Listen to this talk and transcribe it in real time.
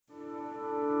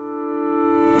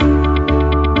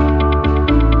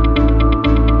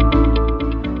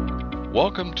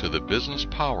to the Business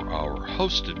Power Hour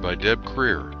hosted by Deb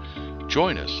Creer.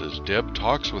 Join us as Deb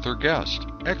talks with her guests,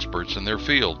 experts in their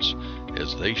fields,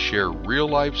 as they share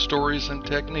real-life stories and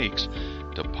techniques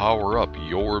to power up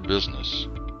your business.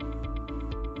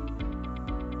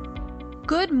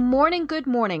 Good morning, good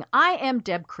morning. I am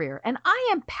Deb Creer, and I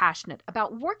am passionate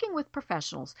about working with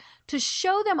professionals to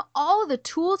show them all of the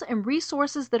tools and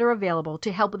resources that are available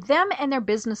to help them and their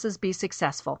businesses be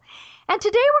successful. And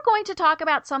today we're going to talk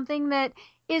about something that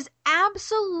is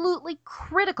absolutely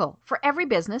critical for every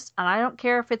business. And I don't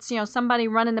care if it's, somebody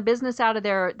running the business out of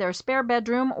their spare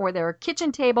bedroom or their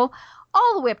kitchen table,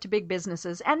 all the way up to big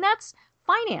businesses, and that's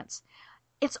finance.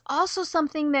 It's also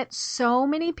something that so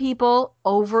many people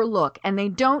overlook, and they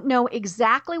don't know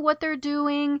exactly what they're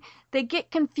doing. They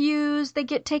get confused. They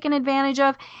get taken advantage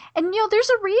of. And, there's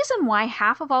a reason why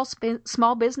half of all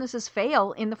small businesses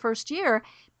fail in the first year.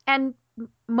 And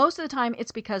most of the time,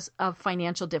 it's because of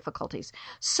financial difficulties.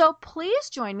 So please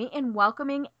join me in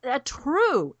welcoming a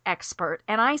true expert.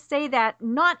 And I say that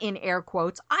not in air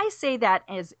quotes. I say that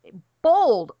as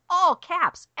bold, all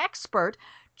caps, expert,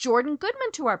 Jordan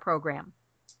Goodman, to our program.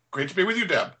 Great to be with you,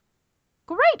 Deb.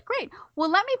 Great. Well,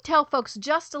 let me tell folks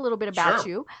just a little bit about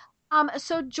you.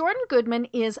 So Jordan Goodman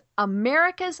is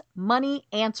America's Money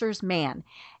Answers man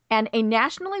and a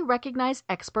nationally recognized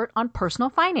expert on personal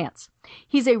finance.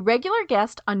 He's a regular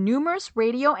guest on numerous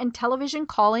radio and television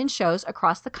call-in shows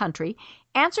across the country,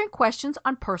 answering questions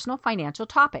on personal financial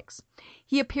topics.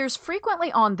 He appears frequently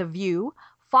on The View,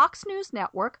 Fox News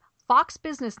Network, Fox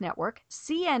Business Network,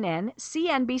 CNN,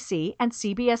 CNBC, and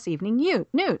CBS Evening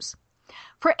News.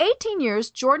 For 18 years,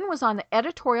 Jordan was on the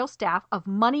editorial staff of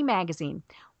Money magazine,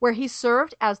 where he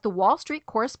served as the Wall Street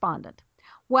correspondent.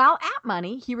 While at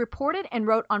Money, he reported and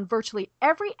wrote on virtually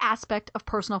every aspect of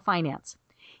personal finance.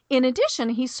 In addition,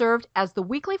 he served as the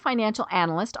weekly financial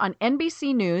analyst on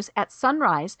NBC News at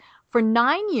sunrise for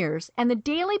 9 years and the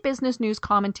daily business news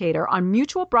commentator on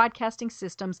Mutual Broadcasting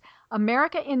System's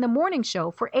America in the Morning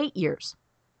show for 8 years.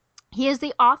 He is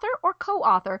the author or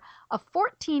co-author of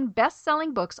 14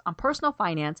 best-selling books on personal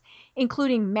finance,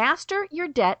 including Master Your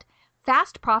Debt,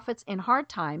 Fast Profits in Hard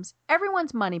Times,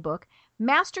 Everyone's Money Book,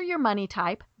 Master Your Money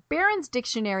Type, Barron's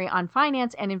Dictionary on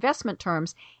Finance and Investment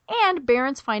Terms, and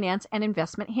Barron's Finance and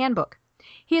Investment Handbook.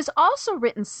 He has also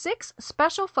written 6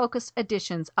 special focused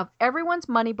editions of Everyone's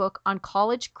Money Book on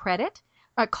college credit,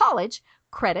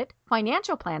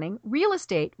 financial planning, real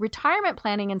estate, retirement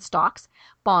planning and stocks,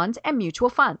 bonds, and mutual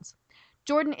funds.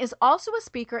 Jordan is also a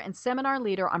speaker and seminar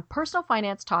leader on personal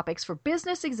finance topics for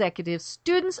business executives,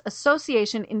 students,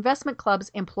 association, investment clubs,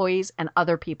 employees, and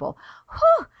other people.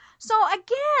 Whew. So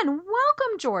again,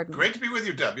 welcome, Jordan. Great to be with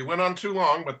you, Deb. You went on too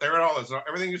long, but there it all is.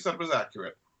 Everything you said was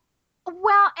accurate.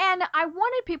 Well, and I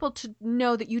wanted people to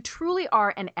know that you truly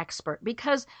are an expert,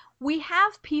 because we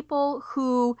have people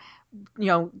who,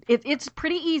 it's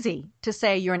pretty easy to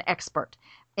say you're an expert.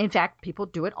 In fact, people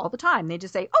do it all the time. They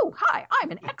just say, oh, hi,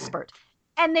 I'm an expert.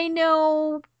 And they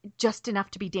know just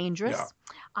enough to be dangerous.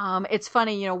 Yeah. It's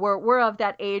funny, we're of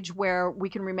that age where we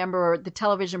can remember the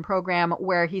television program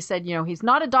where he said, he's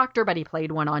not a doctor, but he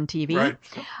played one on TV.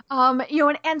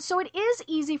 Right. And so it is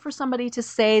easy for somebody to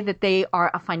say that they are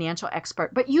a financial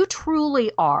expert, but you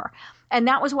truly are. And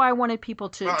that was why I wanted people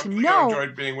to know. I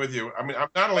enjoyed being with you. I mean, I'm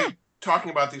not only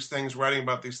talking about these things, writing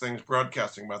about these things,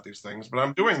 broadcasting about these things, but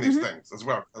I'm doing these things as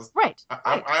well. Right.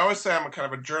 I always say I'm a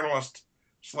kind of a journalist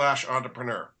 /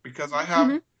 entrepreneur, because I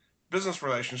have business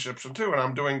relationships too, and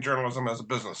I'm doing journalism as a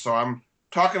business. So I'm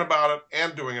talking about it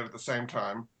and doing it at the same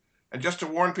time. And just to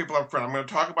warn people up front, I'm going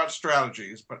to talk about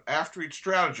strategies, but after each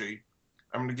strategy,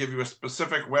 I'm going to give you a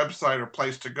specific website or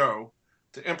place to go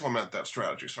to implement that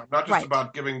strategy. So I'm not just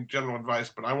about giving general advice,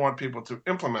 but I want people to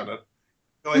implement it,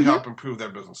 really help improve their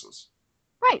businesses.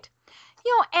 Right.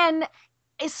 And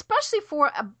especially for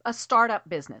a startup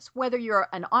business, whether you're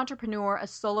an entrepreneur, a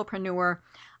solopreneur,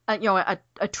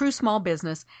 a true small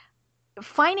business,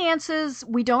 finances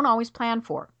we don't always plan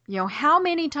for. How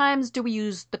many times do we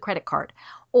use the credit card?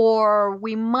 Or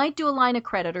we might do a line of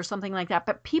credit or something like that.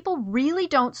 But people really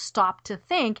don't stop to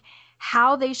think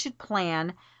how they should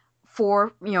plan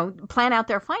out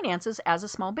their finances as a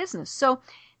small business. So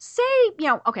say,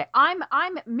 okay,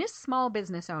 I'm Miss Small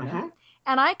Business Owner,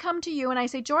 and I come to you and I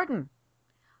say, Jordan,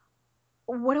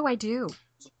 what do I do?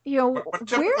 Where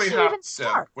should I even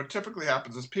start? What typically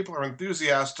happens is people are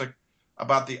enthusiastic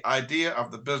about the idea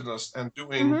of the business and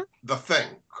doing the thing,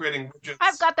 creating widgets.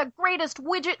 I've got the greatest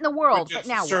widget in the world. But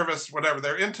now service, whatever.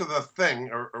 They're into the thing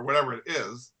or whatever it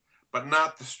is, but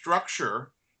not the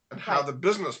structure and how the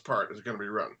business part is going to be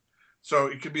run. So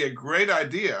it could be a great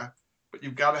idea, but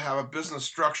you've got to have a business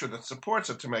structure that supports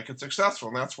it to make it successful.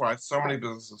 And that's why so many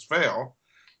businesses fail,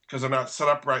 because they're not set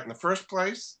up right in the first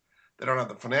place. They don't have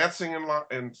the financing in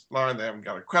line. They haven't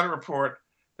got a credit report.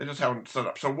 They just haven't set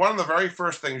up. So one of the very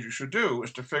first things you should do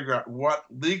is to figure out what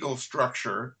legal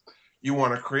structure you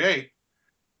want to create.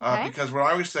 Because what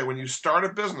I always say, when you start a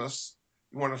business,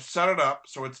 you want to set it up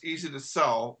so it's easy to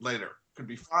sell later. Could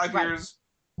be 5 years,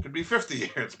 could be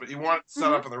 50 years, but you want it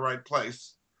set up in the right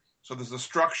place so there's a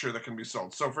structure that can be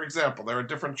sold. So, for example, there are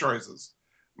different choices.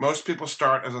 Most people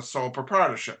start as a sole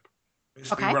proprietorship,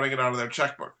 basically running it out of their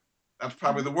checkbook. That's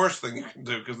probably the worst thing you can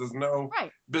do because there's no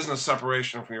business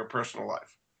separation from your personal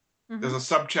life. There's a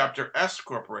subchapter S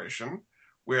corporation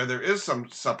where there is some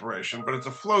separation, but it's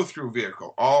a flow-through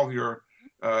vehicle. All of your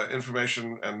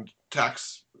information and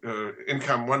tax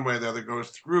income, one way or the other, goes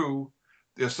through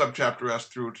the subchapter S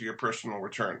through to your personal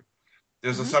return.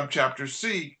 There's a subchapter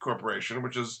C corporation,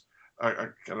 which is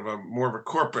a kind of a more of a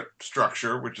corporate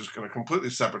structure, which is kind of completely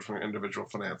separate from your individual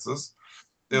finances.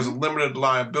 There's a limited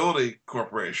liability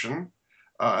corporation,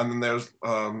 and then there's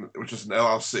which is an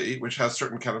LLC, which has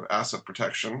certain kind of asset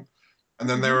protection. And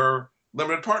then there are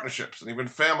limited partnerships and even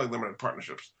family limited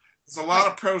partnerships. There's a lot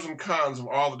of pros and cons of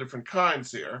all the different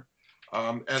kinds here.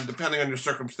 And depending on your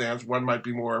circumstance, one might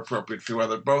be more appropriate for you,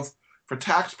 whether both for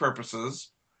tax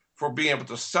purposes, for being able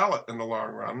to sell it in the long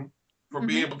run, for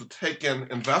being able to take in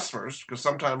investors, because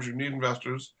sometimes you need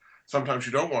investors, sometimes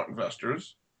you don't want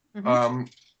investors, and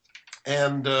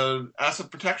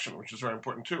asset protection, which is very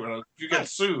important too. And if you get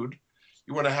sued,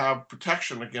 you want to have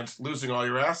protection against losing all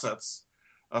your assets.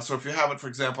 So if you have it, for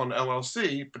example, an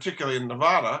LLC, particularly in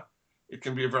Nevada, it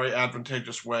can be a very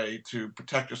advantageous way to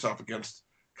protect yourself against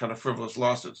kind of frivolous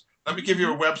lawsuits. Let me give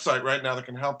you a website right now that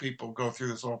can help people go through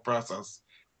this whole process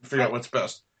and figure out what's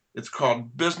best. It's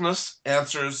called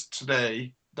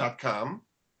businessanswerstoday.com.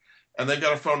 And they've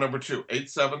got a phone number too,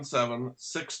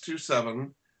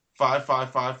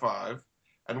 877-627-5555.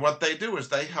 And what they do is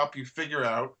they help you figure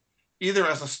out, either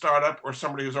as a startup or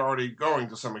somebody who's already going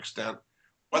to some extent,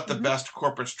 what the best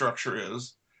corporate structure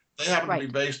is. They happen to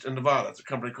be based in Nevada. It's a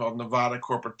company called Nevada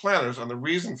Corporate Planners. And the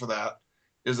reason for that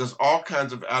is there's all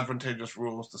kinds of advantageous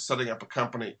rules to setting up a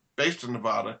company based in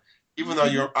Nevada, even though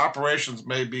your operations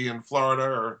may be in Florida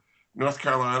or North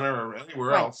Carolina or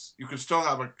anywhere else. You can still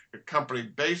have a company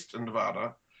based in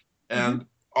Nevada, and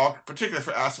all, particularly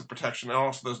for asset protection, and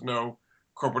also there's no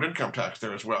corporate income tax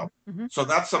there as well. So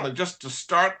that's something just to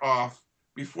start off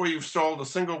before you've sold a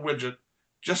single widget.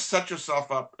 Just set yourself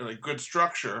up in a good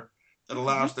structure that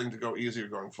allows things to go easier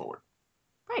going forward.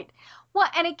 Right.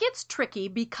 Well, and it gets tricky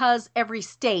because every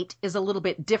state is a little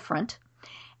bit different.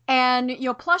 And,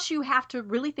 plus you have to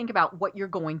really think about what you're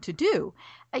going to do.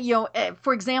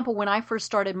 For example, when I first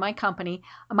started my company,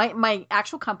 my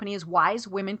actual company is Wise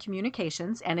Women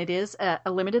Communications, and it is a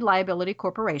limited liability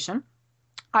corporation.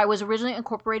 I was originally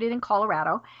incorporated in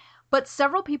Colorado. But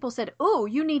several people said, oh,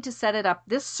 you need to set it up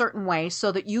this certain way so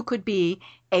that you could be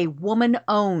a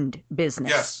woman-owned business.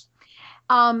 Yes.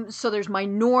 So there's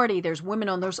minority, there's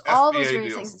women-owned, there's all those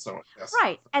various things. And so on. Yes.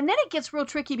 Right. And then it gets real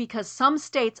tricky because some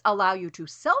states allow you to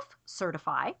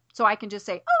self-certify. So I can just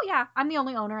say, oh, yeah, I'm the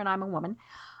only owner and I'm a woman.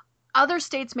 Other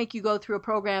states make you go through a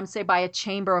program, say, by a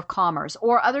chamber of commerce.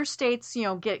 Or other states,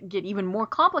 get even more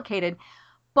complicated.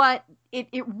 But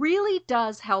it really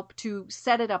does help to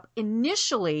set it up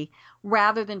initially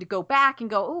rather than to go back and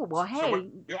go, oh, well, hey, am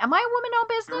I a woman-owned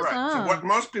business? Right. So what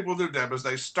most people do, Deb, is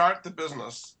they start the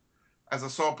business as a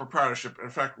sole proprietorship, in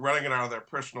fact, running it out of their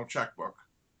personal checkbook.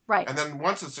 Right. And then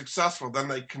once it's successful, then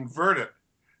they convert it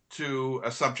to a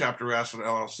subchapter S and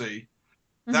LLC.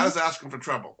 That is asking for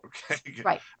trouble, okay?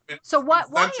 Right. So why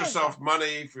lend yourself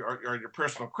money or your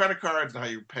personal credit cards and how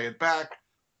you pay it back.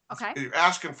 Okay. You're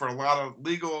asking for a lot of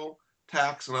legal,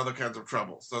 tax, and other kinds of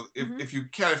trouble. So if you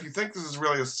think this is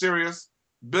really a serious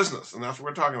business, and that's what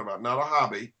we're talking about, not a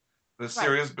hobby, but a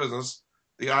serious business,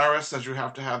 the IRS says you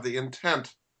have to have the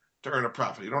intent to earn a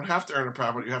profit. You don't have to earn a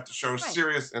profit. You have to show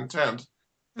serious intent.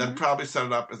 Then probably set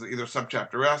it up as either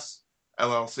subchapter S,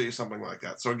 LLC, something like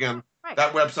that. So again,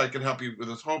 that website can help you with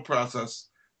this whole process,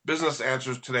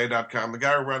 businessanswerstoday.com. The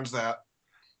guy who runs that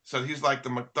said he's like the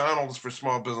McDonald's for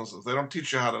small businesses. They don't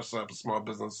teach you how to set up a small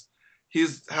business.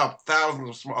 He's helped thousands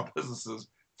of small businesses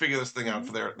figure this thing out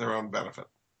for their own benefit.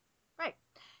 Right.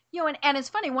 And it's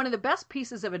funny, one of the best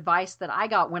pieces of advice that I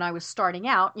got when I was starting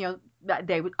out,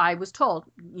 I was told,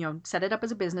 set it up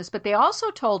as a business, but they also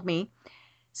told me,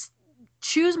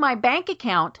 choose my bank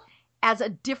account as a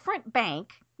different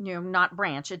bank, not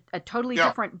branch, a totally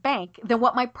different bank than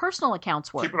what my personal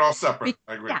accounts were. Keep it all separate.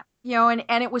 I agree. Yeah,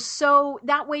 And it was so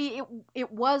that way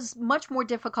it was much more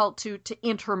difficult to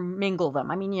intermingle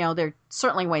them. I mean, there are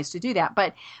certainly ways to do that,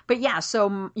 but yeah,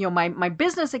 so my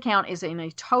business account is in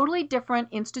a totally different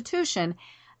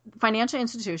financial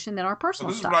institution than our So personal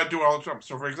this is stuff. what I do all the time.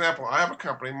 So for example, I have a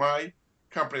company. My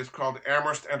company is called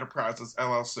Amherst Enterprises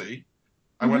LLC.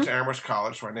 I went Mm-hmm. to Amherst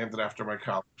College, so I named it after my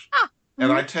college. Ah, And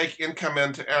mm-hmm. I take income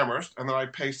into Amherst, and then I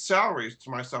pay salaries to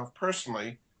myself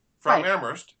personally from Right.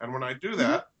 Amherst. And when I do Mm-hmm.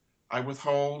 that, I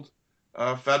withhold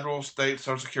federal, state,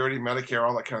 Social Security, Medicare,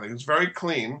 all that kind of thing. It's very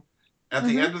clean. At the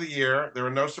Mm-hmm. end of the year, there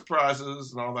are no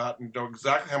surprises and all that, and you know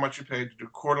exactly how much you paid to do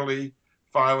quarterly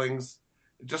filings.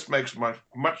 It just makes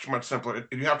much simpler.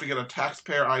 You have to get a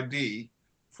taxpayer ID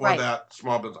for Right. that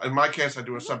small business. In my case, I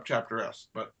do a Mm-hmm. subchapter S.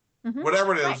 But Mm-hmm.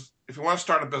 whatever it Right. is, if you want to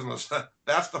start a business,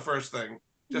 that's the first thing.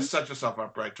 Mm-hmm. Just set yourself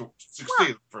up right to Well,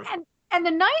 succeed first. and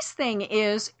the nice thing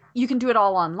is you can do it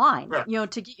all online.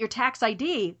 Right. To get your tax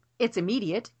ID, it's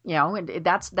immediate. And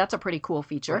that's a pretty cool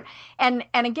feature. Right.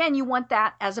 And again, you want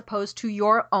that as opposed to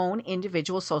your own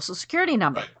individual Social Security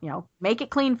number. Right. Make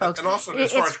it clean, folks. And also,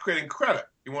 as far as creating credit,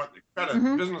 you want the credit,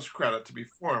 mm-hmm. business credit, to be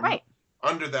formed Right.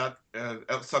 under that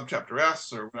subchapter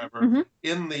S or whatever Mm-hmm.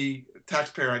 in the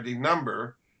taxpayer ID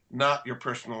number, not your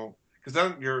personal, because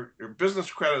then your business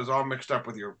credit is all mixed up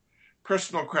with your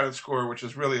personal credit score, which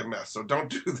is really a mess. So don't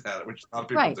do that, which a lot of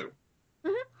people Right. do.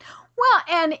 Mm-hmm. Well,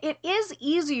 and it is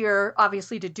easier,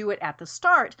 obviously, to do it at the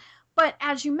start. But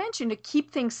as you mentioned, to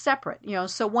keep things separate,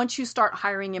 so once you start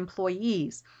hiring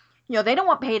employees, they don't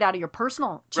want paid out of your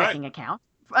personal checking account.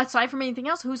 Aside from anything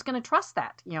else, who's going to trust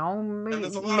that?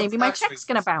 Maybe my check's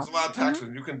going to bounce. There's a lot of taxes.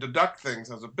 Mm-hmm. You can deduct things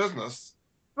as a business,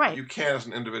 right? You can as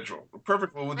an individual.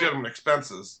 Perfectly legitimate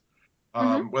expenses,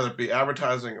 mm-hmm. whether it be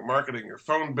advertising or marketing, your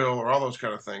phone bill, or all those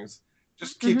kind of things.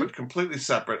 Just keep mm-hmm. it completely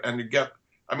separate, and you get.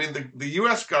 I mean, the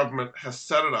U.S. government has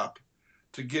set it up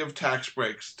to give tax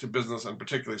breaks to business and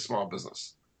particularly small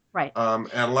business. Right. And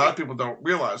a lot of people don't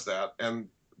realize that. And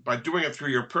by doing it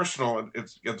through your personal,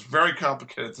 it's very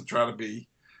complicated to try to be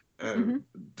mm-hmm.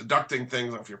 deducting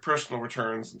things off your personal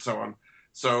returns and so on.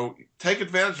 So take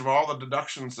advantage of all the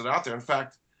deductions that are out there. In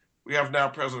fact, we have now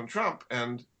President Trump,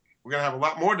 and we're going to have a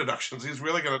lot more deductions. He's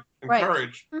really going to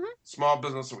encourage mm-hmm. small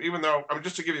business. Even though,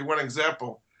 just to give you one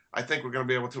example, I think we're going to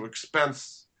be able to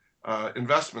expense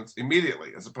investments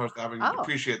immediately as opposed to having to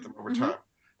depreciate them over mm-hmm. time.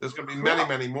 There's going to be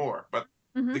many more. But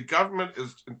mm-hmm. the government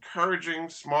is encouraging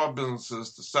small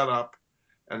businesses to set up,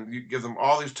 and you give them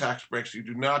all these tax breaks you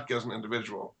do not get as an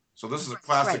individual. So this is a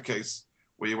classic case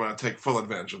where you want to take full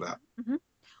advantage of that. Mm-hmm.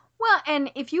 Well,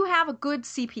 and if you have a good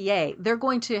CPA, they're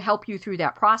going to help you through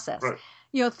that process.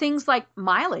 Right. Things like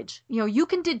mileage, you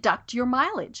can deduct your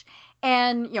mileage.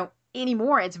 And,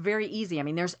 anymore, it's very easy. I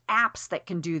mean, there's apps that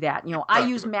can do that. I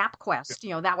use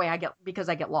MapQuest, that way because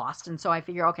I get lost. And so I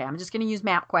figure, okay, I'm just going to use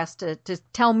MapQuest to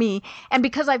tell me. And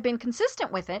because I've been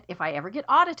consistent with it, if I ever get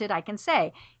audited, I can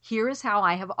say, here is how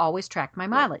I have always tracked my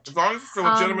mileage. As long as it's for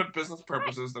legitimate business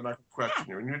purposes, they're not going to question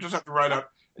you. And you just have to write out,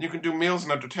 and you can do meals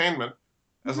and entertainment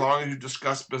as long as you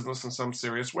discuss business in some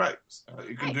serious ways.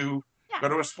 You can go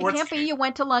to a sports game. It can't be you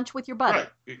went to lunch with your buddy.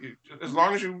 Right. As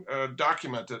long as you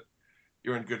document it,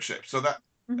 you're in good shape. So that,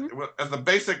 as the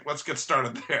basic, let's get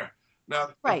started there. Now,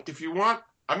 if you want,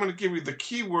 I'm going to give you the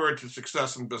key word to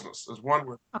success in business. There's one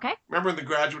word. Okay. Remember in The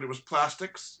Graduate, it was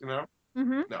plastics,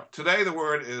 Mm-hmm. No, today the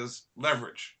word is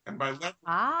leverage. And by leverage,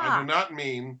 I do not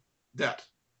mean debt.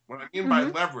 What I mean by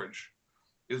leverage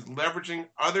is leveraging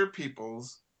other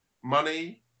people's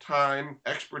money, time,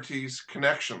 expertise,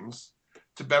 connections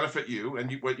to benefit you,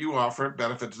 and what you offer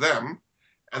benefits them.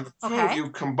 And the two of you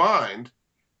combined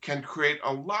can create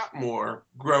a lot more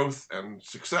growth and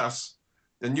success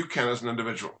than you can as an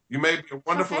individual. You may be a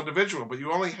wonderful individual, but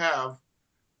you only have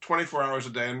 24 hours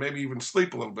a day and maybe even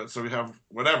sleep a little bit. So you have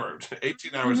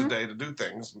 18 hours a day to do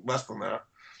things, less than that.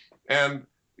 And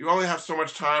you only have so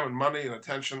much time and money and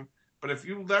attention. But if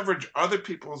you leverage other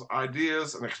people's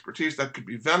ideas and expertise, that could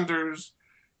be vendors,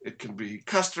 it can be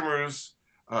customers,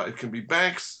 it can be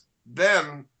banks,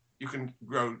 then you can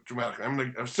grow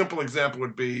dramatically. A simple example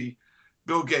would be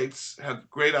Bill Gates had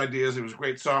great ideas. He was a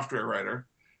great software writer,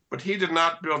 but he did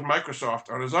not build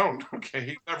Microsoft on his own.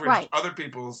 He leveraged other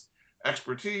people's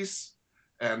expertise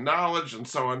and knowledge and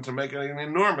so on to make an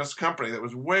enormous company that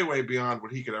was way beyond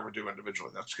what he could ever do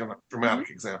individually. That's kind of a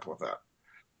dramatic example of that.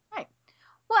 Right.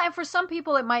 Well, and for some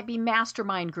people, it might be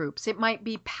mastermind groups. It might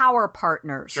be power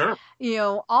partners. Sure.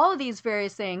 All of these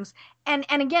various things. And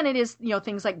again, it is,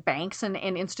 things like banks and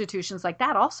institutions like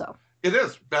that also. It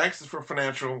is. Banks is for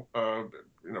financial,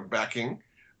 backing.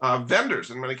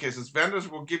 Vendors, in many cases, vendors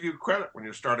will give you credit when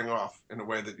you're starting off in a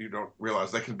way that you don't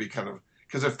realize. They can be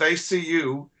because if they see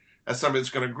you as somebody that's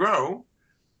going to grow,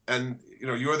 and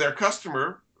you're their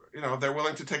customer, they're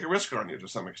willing to take a risk on you to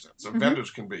some extent. So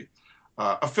vendors can be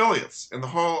affiliates in the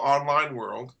whole online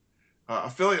world.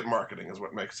 Affiliate marketing is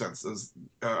what makes sense.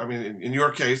 In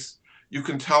your case, you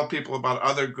can tell people about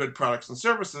other good products and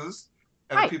services,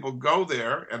 and if people go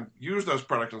there and use those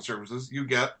products and services, you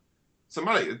get some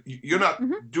money. You're not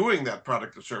doing that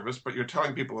product or service, but you're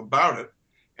telling people about it,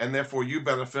 and therefore you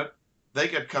benefit. They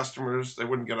get customers they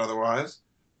wouldn't get otherwise.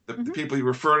 The people you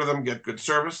refer to them get good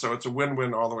service, so it's a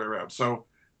win-win all the way around. So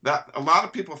that a lot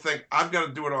of people think, I've got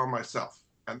to do it all myself,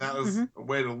 and that is a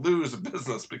way to lose a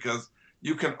business, because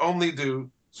you can only do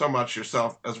so much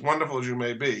yourself, as wonderful as you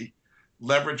may be.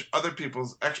 Leverage other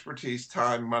people's expertise,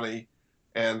 time, money,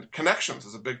 and connections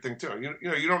is a big thing too.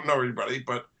 You don't know everybody,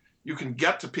 but you can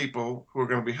get to people who are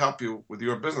going to help you with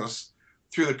your business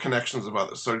through the connections of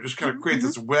others. So just kind of create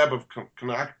this web of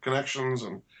connections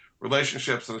and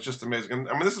relationships, and it's just amazing.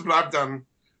 And this is what I've done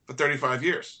for 35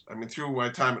 years. Through my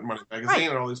time at Money Magazine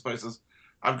and all these places,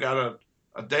 I've got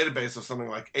a database of something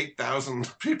like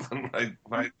 8,000 people in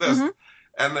my list.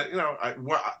 And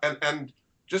and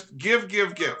just give.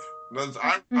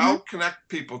 I'll connect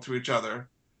people to each other,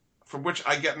 from which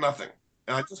I get nothing.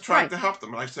 And I just try to help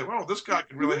them. And I say, well, this guy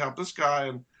can really help this guy,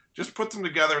 and just put them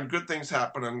together, and good things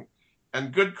happen,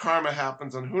 and good karma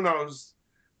happens. And who knows,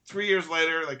 3 years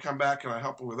later, they come back and I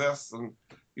help them with this. And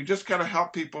you just kind of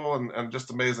help people, and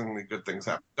just amazingly good things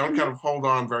happen. Don't kind of hold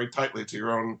on very tightly to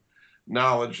your own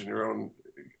knowledge and your own,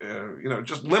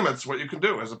 just limits what you can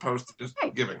do, as opposed to just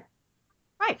giving.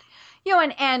 Right.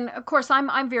 And of course,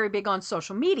 I'm very big on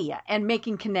social media and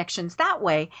making connections that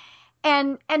way,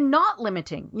 and not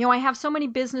limiting. I have so many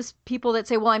business people that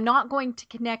say, well, I'm not going to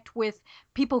connect with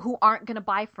people who aren't going to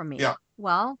buy from me. Yeah.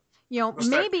 Well,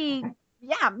 maybe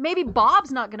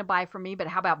Bob's not going to buy from me, but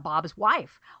how about Bob's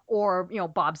wife, or,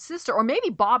 Bob's sister, or maybe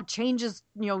Bob changes,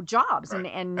 jobs,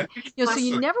 and so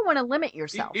you never want to limit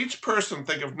yourself. Each person,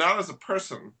 think of not as a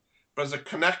person, but as a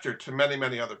connector to many,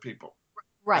 many other people.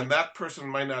 Right. And that person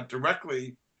might not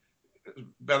directly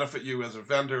benefit you as a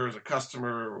vendor, as a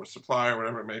customer, or a supplier,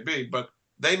 whatever it may be, but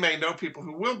they may know people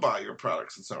who will buy your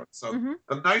products and so on. So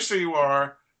the nicer you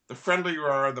are, the friendlier you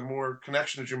are, the more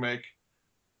connections you make,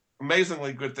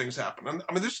 amazingly good things happen. And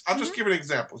I'll just give you an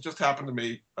example. It just happened to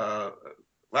me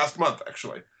last month,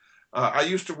 actually. I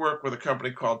used to work with a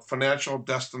company called Financial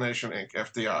Destination Inc.,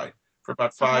 FDI, for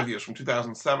about 5 years, from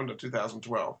 2007 to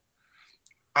 2012.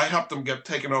 I helped them get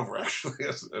taken over, actually,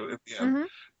 at the end.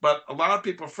 But a lot of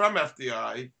people from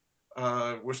FDI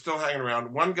were still hanging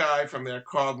around. One guy from there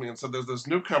called me and said, there's this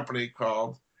new company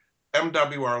called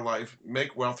MWR Life,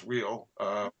 Make Wealth Real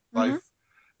Life,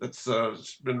 that's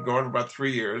been going for about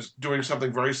 3 years, doing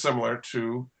something very similar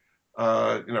to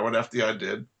what FDI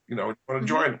did. Want to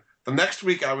join? The next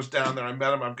week I was down there, I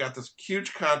met him. I've got this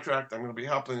huge contract. I'm going to be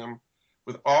helping him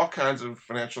with all kinds of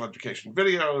financial education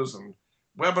videos and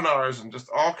webinars and just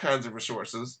all kinds of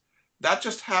resources. That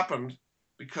just happened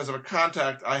because of a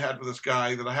contact I had with this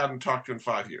guy that I hadn't talked to in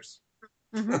 5 years.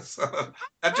 So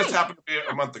that just happened to be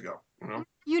a month ago.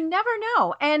 You never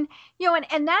know. And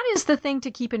and that is the thing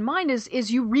to keep in mind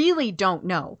is you really don't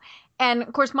know. And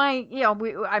of course,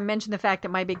 I mentioned the fact that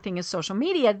my big thing is social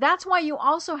media. That's why you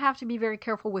also have to be very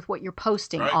careful with what you're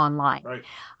posting online. Right.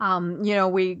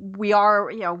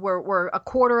 We're a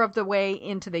quarter of the way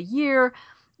into the year.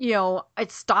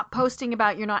 Stop posting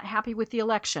about you're not happy with the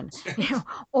election,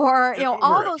 or,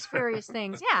 all those various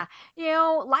things. Yeah.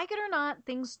 Like it or not,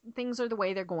 things are the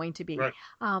way they're going to be. Right.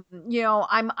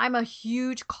 I'm a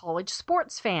huge college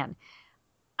sports fan.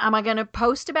 Am I going to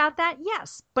post about that?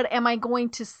 Yes. But am I going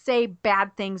to say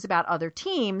bad things about other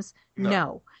teams?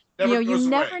 No. You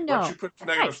never know. Once you put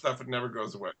negative stuff, it never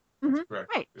goes away. That's correct.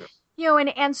 Right. Yeah.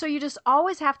 And so you just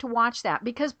always have to watch that,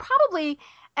 because probably,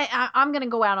 I'm going to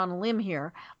go out on a limb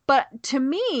here, but to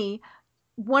me,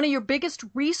 one of your biggest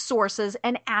resources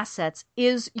and assets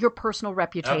is your personal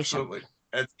reputation. Absolutely.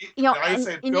 I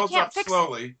say it builds up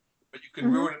slowly, but you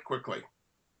can ruin it quickly.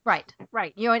 Right.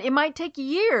 And it might take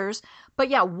years, but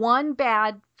one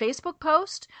bad Facebook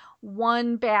post,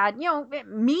 one bad,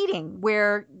 meeting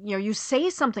where, you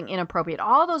say something inappropriate,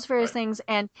 all those various things.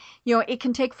 And, it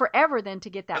can take forever then to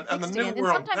get that fixed. And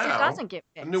sometimes it doesn't get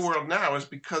fixed. The new world now is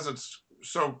because it's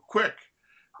so quick,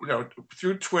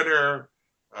 through Twitter,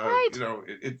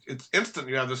 it's instant.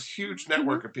 You have this huge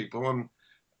network of people, and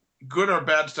good or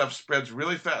bad stuff spreads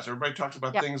really fast. Everybody talks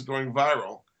about things going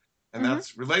viral. And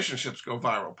that's relationships go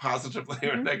viral, positively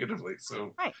or negatively.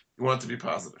 So you want it to be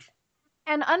positive.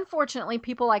 And unfortunately,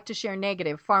 people like to share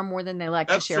negative far more than they like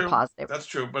to share positive. That's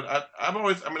true. But I've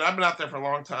been out there for a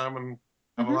long time and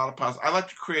have a lot of positive. I like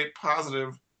to create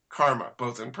positive karma,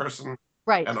 both in person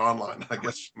Right. and online, I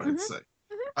guess you might say.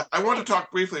 Mm-hmm. I want to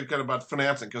talk briefly again about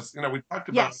financing because, we talked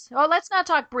about... Yes. Oh, let's not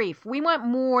talk brief. We want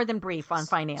more than brief on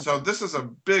financing. So this is a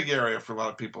big area for a lot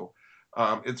of people.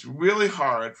 It's really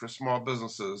hard for small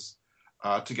businesses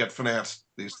to get financed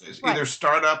these days, either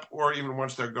startup or even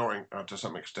once they're going to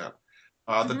some extent.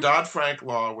 The Dodd-Frank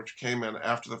law, which came in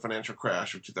after the financial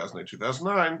crash of 2008,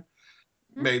 2009,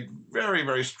 made very,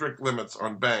 very strict limits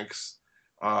on banks,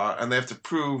 and they have to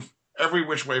prove every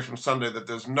which way from Sunday that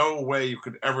there's no way you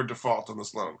could ever default on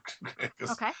this loan.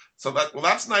 Okay. So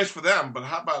that's nice for them, but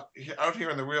how about out here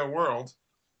in the real world?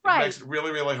 It makes it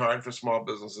really, really hard for small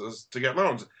businesses to get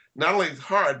loans. Not only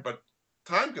hard, but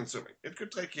time consuming. It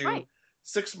could take you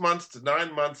 6 months to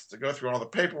 9 months to go through all the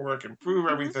paperwork and prove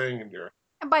everything, and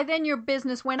by then your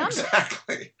business went under.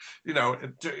 Exactly. You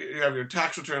have your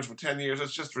tax returns for 10 years.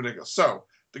 It's just ridiculous. So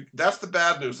that's the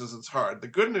bad news, is it's hard. The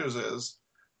good news is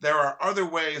there are other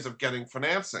ways of getting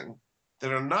financing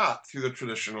that are not through the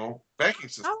traditional banking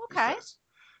system. Oh, okay. These days.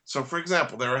 So, for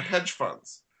example, there are hedge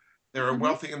funds. There are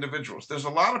wealthy individuals. There's a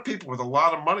lot of people with a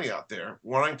lot of money out there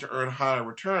wanting to earn higher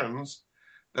returns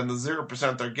than the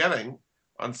 0% they're getting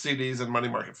on CDs and money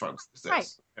market funds these days. Right.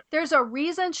 There's a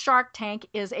reason Shark Tank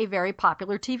is a very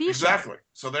popular TV show. Exactly.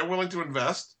 So they're willing to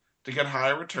invest to get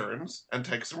higher returns and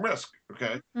take some risk.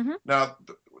 Okay. Now,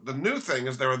 the new thing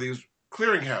is there are these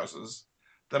clearinghouses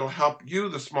that'll help you,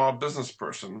 the small business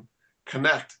person,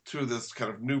 connect to this kind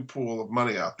of new pool of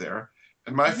money out there.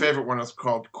 And my favorite one is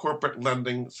called Corporate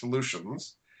Lending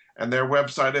Solutions. And their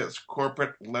website is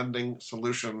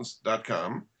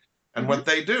corporatelendingsolutions.com. And what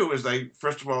they do is they,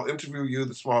 first of all, interview you,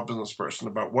 the small business person,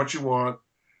 about what you want,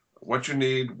 what you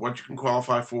need, what you can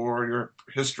qualify for, your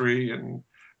history and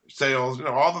sales,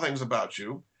 all the things about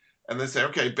you. And they say,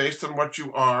 okay, based on what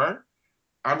you are,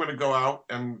 I'm going to go out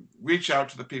and reach out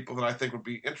to the people that I think would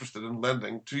be interested in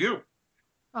lending to you.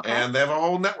 Okay. And they have a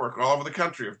whole network all over the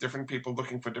country of different people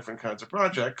looking for different kinds of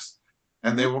projects,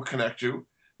 and they will connect you.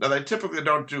 Now, they typically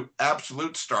don't do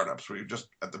absolute startups where you're just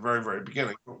at the very, very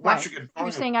beginning. But once you get going,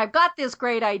 you're saying, I've got this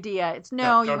great idea. It's you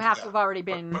have to have already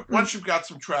been. But once you've got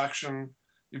some traction,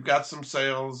 you've got some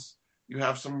sales, you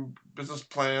have some business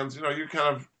plans, you're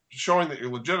kind of showing that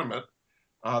you're legitimate.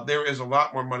 There is a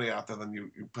lot more money out there than you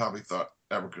probably thought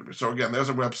ever could be. So again, there's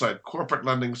a website, Corporate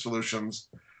Lending Solutions,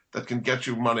 that can get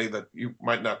you money that you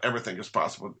might not ever think is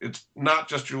possible. It's not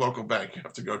just your local bank you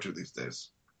have to go to these days.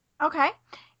 Okay.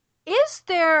 Is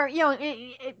there,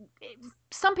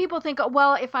 some people think,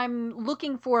 well, if I'm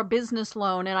looking for a business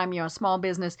loan and I'm, a small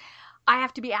business, I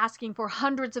have to be asking for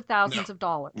hundreds of thousands of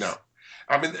dollars. No.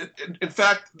 I mean, in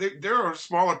fact, there are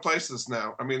smaller places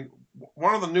now. I mean,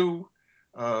 one of the new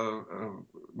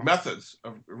methods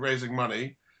of raising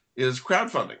money is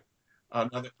crowdfunding.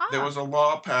 There was a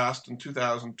law passed in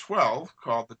 2012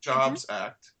 called the Jobs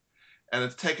Act, and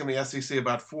it's taken the SEC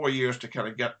about 4 years to kind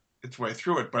of get its way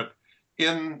through it. But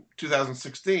in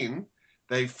 2016,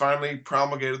 they finally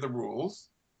promulgated the rules,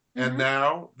 and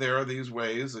now there are these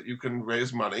ways that you can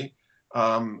raise money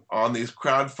on these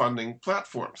crowdfunding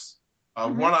platforms.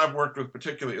 One I've worked with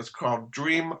particularly is called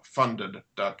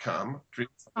dreamfunded.com,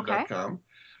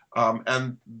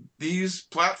 and these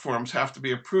platforms have to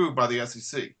be approved by the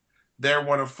SEC. They're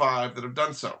one of 5 that have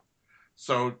done so.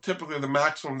 So typically the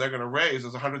maximum they're going to raise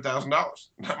is $100,000. Not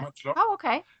much at all. Oh,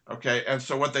 okay. Okay, and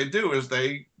so what they do is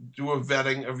they do a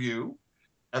vetting of you,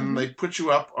 and they put you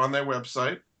up on their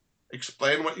website,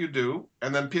 explain what you do,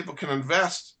 and then people can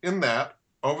invest in that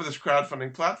over this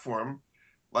crowdfunding platform,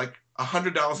 like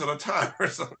 $100 at a time or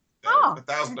something,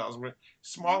 $1,000,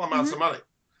 small amounts of money.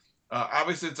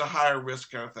 Obviously, it's a higher risk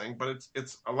kind of thing, but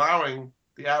it's allowing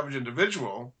the average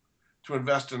individual to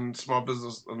invest in small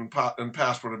business in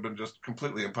past would have been just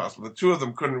completely impossible. The two of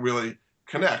them couldn't really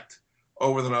connect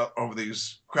over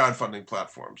these crowdfunding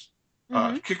platforms.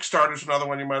 Kickstarter's another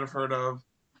one you might have heard of.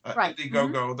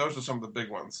 Indiegogo, those are some of the big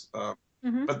ones.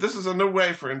 But this is a new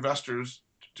way for investors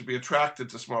to be attracted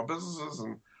to small businesses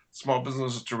and small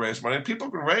businesses to raise money. And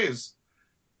people can raise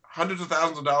hundreds of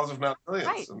thousands of dollars, if not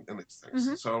millions, in these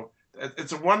things. So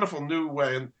it's a wonderful new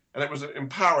way. And it was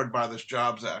empowered by this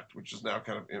Jobs Act, which is now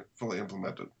kind of fully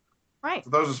implemented. Right. So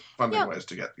those are funding ways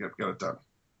to get it done.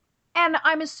 And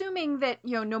I'm assuming that,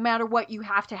 no matter what, you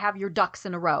have to have your ducks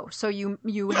in a row. So you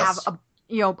have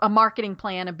a marketing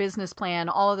plan, a business plan,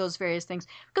 all of those various things.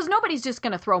 Because nobody's just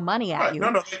going to throw money at you.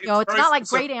 No, it's not like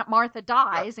Great Aunt Martha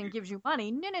dies and gives you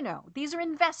money. No. These are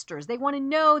investors. They want to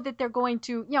know that they're going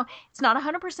to, it's not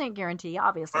 100% guarantee,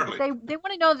 obviously. But they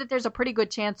want to know that there's a pretty good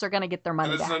chance they're going to get their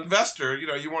money back. And as an investor,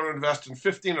 you want to invest in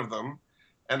 15 of them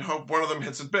and hope one of them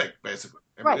hits it big, basically.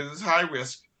 It is high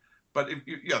risk, But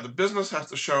the business has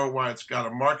to show why it's got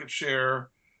a market share,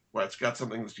 why it's got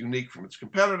something that's unique from its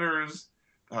competitors,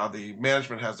 how the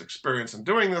management has experience in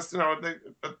doing this. A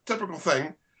typical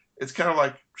thing. It's kind of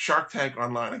like Shark Tank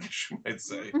online, I guess you might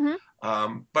say.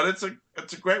 But it's a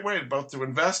great way both to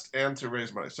invest and to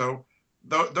raise money. So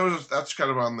that's kind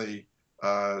of on the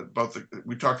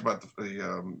we talked about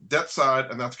the debt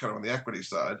side, and that's kind of on the equity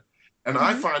side. And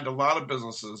I find a lot of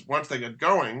businesses, once they get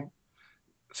going,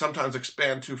 sometimes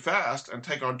expand too fast and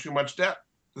take on too much debt.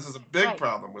 This is a big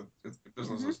problem with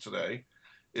businesses today,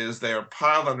 is they are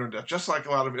piled under debt, just like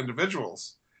a lot of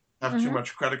individuals have too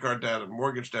much credit card debt and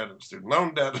mortgage debt and student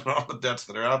loan debt and all the debts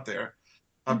that are out there.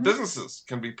 Businesses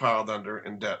can be piled under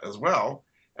in debt as well.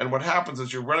 And what happens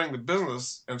is you're running the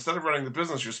business. Instead of running the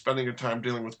business, you're spending your time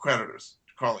dealing with creditors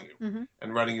calling you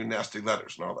and writing you nasty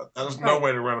letters and all that. That is no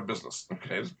way to run a business,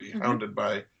 okay? To be hounded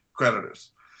by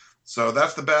creditors. So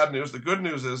that's the bad news. The good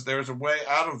news is there's a way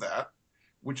out of that,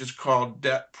 which is called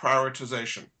debt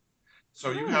prioritization. So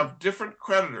you have different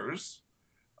creditors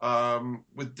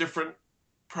with different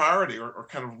priority or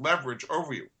kind of leverage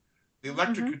over you. The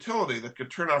electric utility that could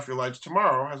turn off your lights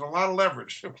tomorrow has a lot of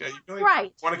leverage. Okay, you really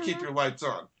want to keep your lights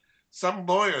on. Some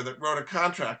lawyer that wrote a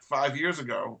contract 5 years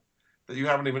ago that you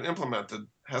haven't even implemented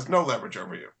has no leverage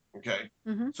over you. Okay,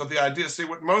 so the idea, see,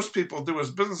 what most people do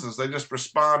as businesses, they just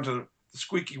respond to the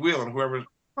squeaky wheel, and whoever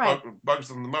bugs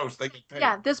them the most, they get paid.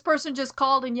 Yeah, this person just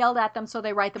called and yelled at them, so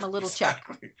they write them a little check.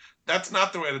 That's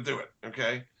not the way to do it.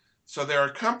 Okay, so there are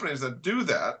companies that do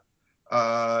that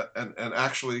and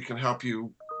actually can help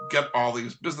you get all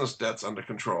these business debts under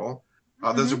control.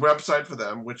 There's a website for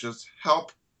them, which is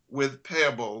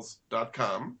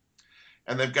helpwithpayables.com.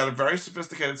 And they've got a very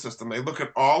sophisticated system. They look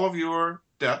at all of your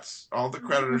debts, all the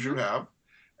creditors you have,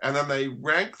 and then they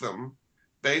rank them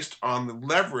based on the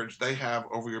leverage they have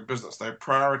over your business. They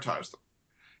prioritize them.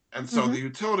 And so the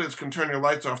utilities can turn your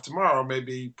lights off tomorrow,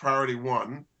 maybe priority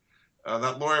 1.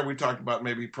 That lawyer we talked about,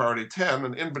 maybe priority 10.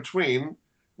 And in between,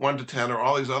 1 to 10 are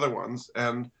all these other ones.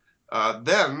 And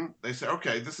then they say,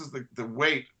 okay, this is the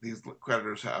weight these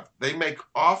creditors have. They make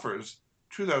offers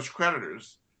to those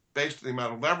creditors based on the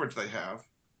amount of leverage they have.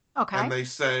 Okay. And they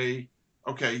say,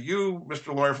 okay, you,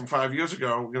 Mr. Lawyer from 5 years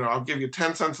ago, I'll give you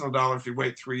 10 cents on the dollar if you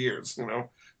wait 3 years. The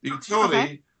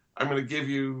utility, I'm going to give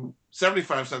you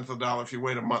 75 cents on the dollar if you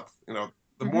wait a month.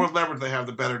 The more leverage they have,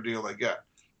 the better deal they get.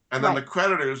 And then the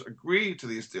creditors agree to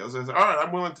these deals. They say, all right,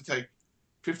 I'm willing to take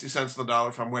 50 cents on the dollar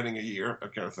if I'm waiting a year,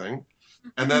 that kind of thing.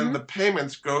 And then the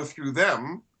payments go through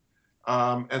them.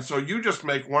 And so you just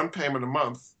make one payment a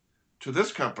month to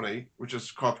this company, which is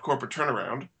called corporate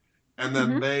turnaround. And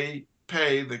then they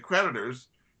pay the creditors,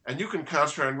 and you can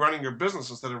concentrate on running your business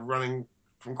instead of running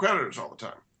from creditors all the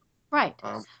time. Right.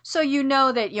 So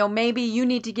that, maybe you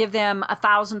need to give them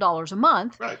 $1,000 a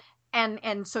month. Right.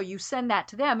 And so you send that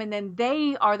to them, and then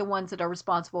they are the ones that are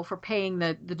responsible for paying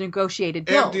the negotiated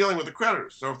bills. And dealing with the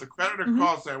creditors. So if the creditor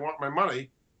calls and says, I want my money,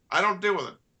 I don't deal with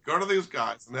it. Go to these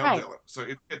guys, and they'll deal it. So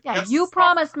you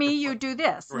promised me you do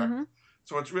this. Correct.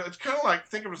 So it's kind of like,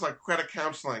 think of it as like credit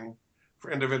counseling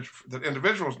for that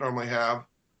individuals normally have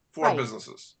for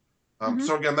businesses.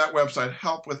 So again, that website,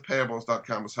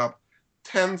 helpwithpayables.com, has helped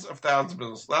tens of thousands of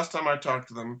businesses. Last time I talked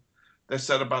to them, they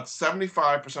said about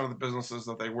 75% of the businesses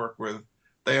that they work with,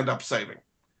 they end up saving.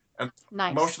 And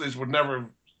most of these would never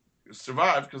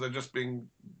survive because they're just being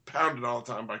pounded all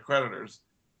the time by creditors.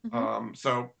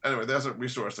 So anyway, there's a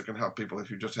resource that can help people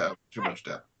if you just have too much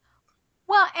debt.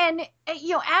 Well, and,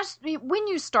 when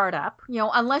you start up,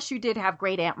 unless you did have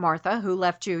great Aunt Martha who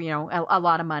left you, a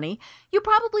lot of money, you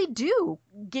probably do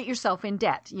get yourself in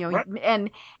debt,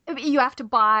 and you have to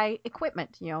buy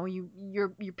equipment, your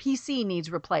PC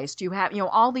needs replaced. You have,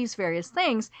 all these various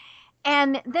things.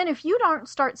 And then if you don't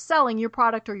start selling your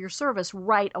product or your service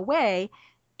right away,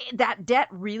 that debt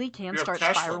really can start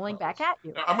spiraling back at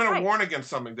you. Now, I'm going to warn against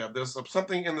something, Deb. There's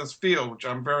something in this field which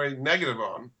I'm very negative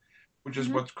on, which is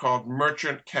what's called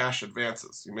merchant cash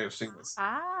advances. You may have seen this.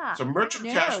 So merchant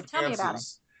cash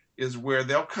advances is where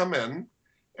they'll come in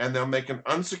and they'll make an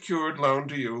unsecured loan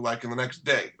to you like in the next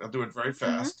day. They'll do it very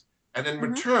fast. And in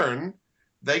return,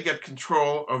 they get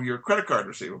control of your credit card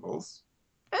receivables.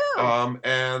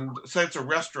 And say it's a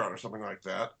restaurant or something like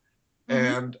that.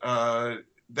 And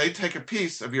they take a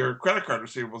piece of your credit card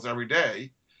receivables every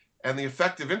day, and the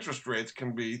effective interest rates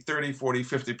can be 30, 40,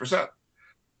 50%.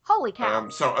 Holy cow.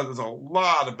 So there's a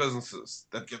lot of businesses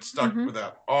that get stuck with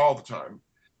that all the time.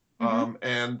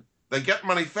 And they get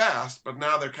money fast, but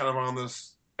now they're kind of on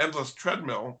this endless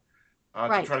treadmill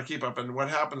to try to keep up. And what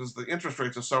happens is the interest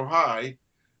rates are so high,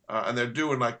 and they're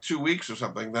due in like 2 weeks or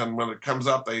something. Then when it comes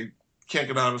up, they can't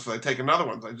get out of it, so they take another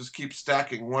one. They just keep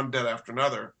stacking one debt after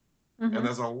another. And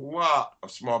there's a lot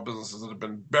of small businesses that have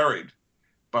been buried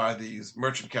by these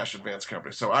merchant cash advance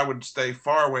companies. So I would stay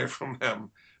far away from them.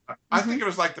 I think it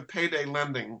was like the payday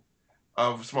lending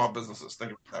of small businesses.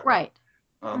 Think of it that way.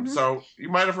 Right. So you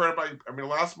might have heard about, a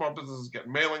lot of small businesses get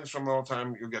mailings from them all the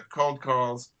time. You get cold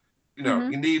calls.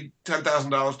 You need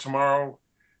 $10,000 tomorrow.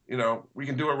 We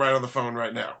can do it right on the phone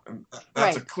right now. And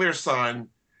that's a clear sign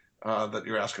that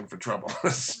you're asking for trouble.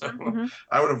 So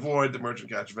I would avoid the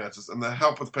merchant cash advances, and the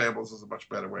help with payables is a much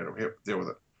better way to deal with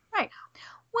it. Right.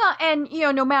 Well, and,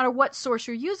 no matter what source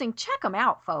you're using, check them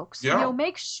out, folks. Yeah.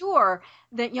 Make sure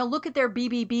that, look at their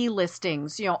BBB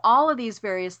listings, all of these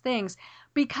various things,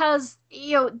 because,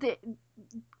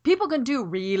 people can do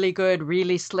really good,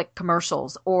 really slick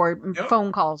commercials or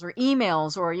phone calls or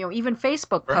emails or, even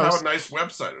Facebook posts. Or have a nice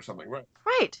website or something, right?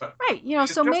 Right.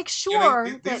 So make sure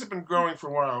these have been growing for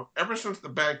a while. Ever since the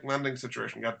bank lending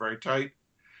situation got very tight,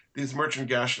 these merchant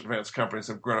cash advance companies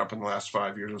have grown up in the last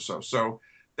 5 years or so. So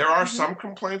there are some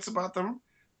complaints about them,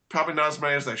 probably not as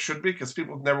many as they should be, because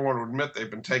people never want to admit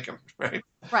they've been taken, right?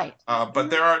 Right.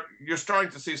 But you're starting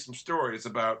to see some stories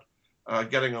about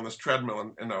getting on this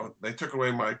treadmill, and they took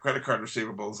away my credit card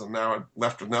receivables, and now I'm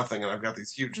left with nothing, and I've got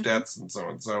these huge debts and so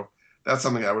on. So that's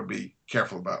something I would be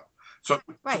careful about. So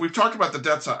we've talked about the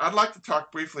debt side. I'd like to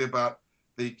talk briefly about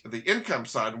the income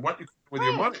side and what you can do with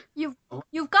your money.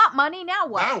 You've got money, now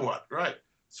what? Now what? Right.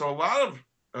 So a lot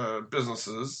of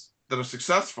businesses that are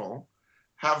successful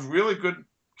have really good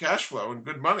cash flow and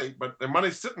good money, but their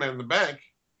money's sitting there in the bank,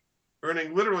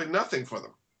 earning literally nothing for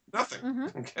them. Nothing.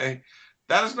 Okay.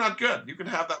 That is not good. You can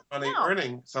have that money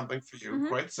earning something for you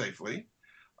quite safely,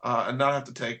 and not have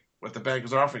to take what the bank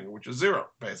is offering you, which is zero,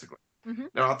 basically.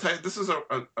 Now, I'll tell you, this is a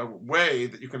way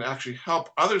that you can actually help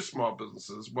other small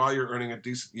businesses while you're earning a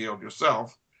decent yield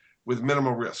yourself with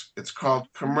minimal risk. It's called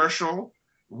commercial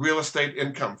real estate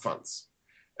income funds.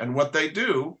 And what they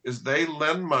do is they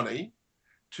lend money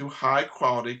to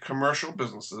high-quality commercial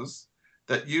businesses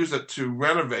that use it to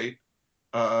renovate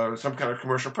some kind of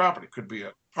commercial property. Could be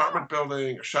an apartment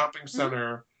building, a shopping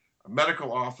center, a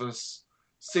medical office,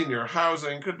 senior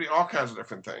housing, could be all kinds of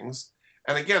different things.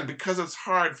 And again, because it's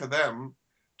hard for them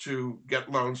to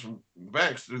get loans from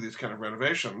banks to do these kind of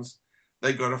renovations,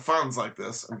 they go to funds like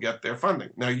this and get their funding.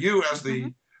 Now, you as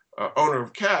the owner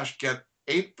of cash get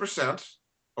 8%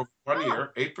 over 1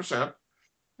 year, 8%,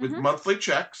 with monthly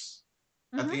checks.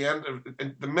 At the end of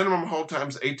the minimum hold time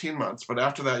is 18 months, but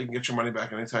after that you can get your money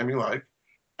back anytime you like.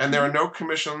 And there are no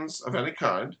commissions of any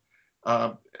kind.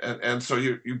 And so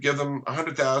you give them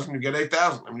 $100,000, you get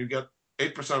 $8,000. I mean, you get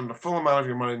 8% on the full amount of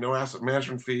your money, no asset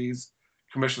management fees,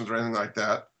 commissions, or anything like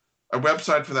that. A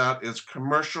website for that is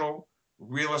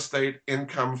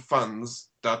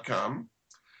commercialrealestateincomefunds.com.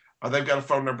 They've got a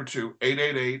phone number too,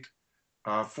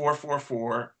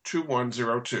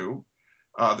 888-444-2102.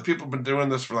 The people have been doing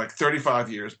this for like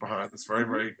 35 years behind this very,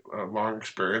 very long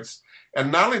experience.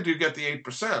 And not only do you get the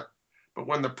 8%, but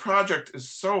when the project is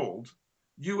sold,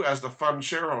 you as the fund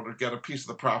shareholder get a piece of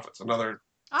the profits, another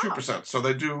 2%. So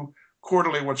they do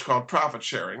quarterly what's called profit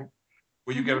sharing,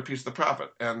 where you get a piece of the profit.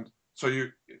 And so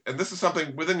and this is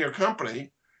something within your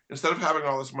company, instead of having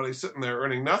all this money sitting there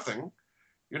earning nothing,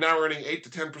 you're now earning 8 to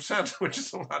 10%, which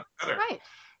is a lot better. Right.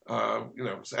 And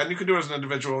you can do it as an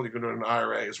individual, you can do it in an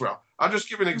IRA as well. I'll just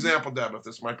give you an example, Deb, if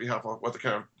this might be helpful, what the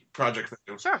kind of project they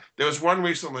do. Sure. There was one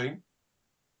recently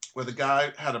where the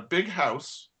guy had a big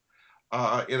house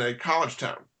in a college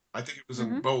town. I think it was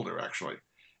in Boulder, actually.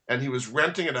 And he was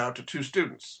renting it out to 2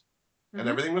 students. And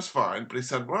everything was fine. But he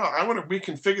said, well, I want to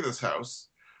reconfigure this house.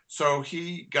 So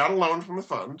he got a loan from the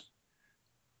fund,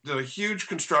 did a huge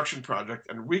construction project,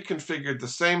 and reconfigured the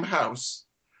same house.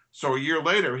 So a year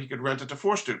later, he could rent it to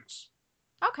 4 students.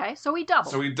 Okay, so he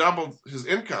doubled. So he doubled his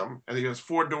income, and he has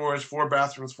 4 doors, 4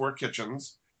 bathrooms, 4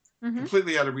 kitchens.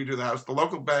 Completely had to redo the house. The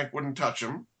local bank wouldn't touch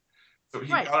him. So he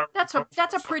got that's a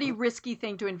pretty risky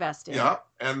thing to invest in. Yeah,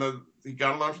 and he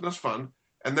got a loan from this fund.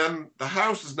 And then the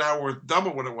house is now worth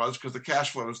double what it was because the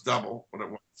cash flow is double what it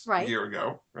was a year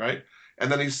ago, right?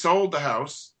 And then he sold the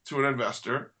house to an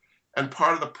investor, and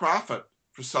part of the profit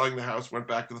for selling the house went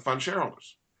back to the fund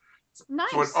shareholders.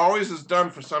 Nice. So it always is done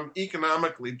for some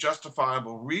economically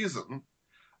justifiable reason.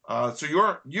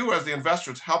 So you as the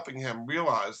investor is helping him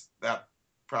realize that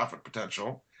profit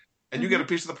potential, and you get a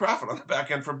piece of the profit on the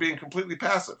back end for being completely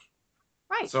passive.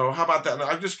 Right. So how about that? Now,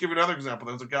 I'll just give you another example.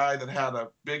 There's a guy that had a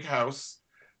big house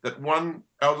that one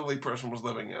elderly person was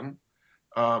living in.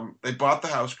 They bought the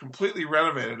house, completely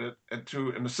renovated it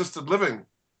into an assisted living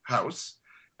house,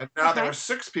 and now there are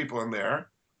 6 people in there.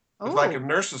 It's like a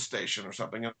nurse's station or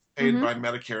something, and it's paid by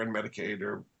Medicare and Medicaid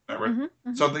or whatever.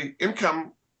 So the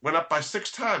income went up by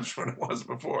 6 times from what it was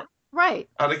before. Right.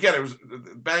 And again, it was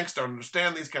banks don't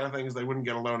understand these kind of things. They wouldn't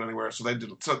get a loan anywhere, so they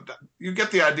didn't. So you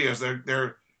get the ideas.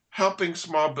 They're helping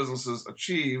small businesses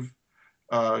achieve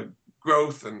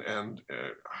growth and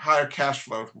higher cash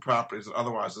flow from properties that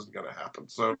otherwise isn't going to happen.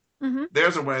 So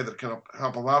there's a way that can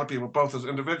help a lot of people, both as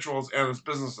individuals and as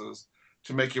businesses,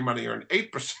 to make your money earn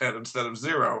 8% instead of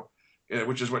 0,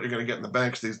 which is what you're going to get in the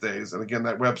banks these days. And again,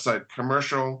 that website,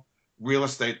 Commercial Real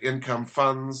Estate Income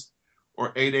Funds,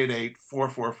 or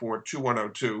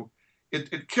 888-444-2102.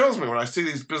 It kills me when I see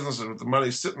these businesses with the money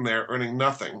sitting there earning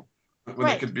nothing when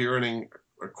they could be earning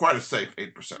quite a safe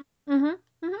 8%.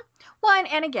 Well,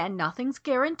 and again, nothing's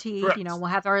guaranteed. Correct. We'll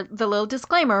have the little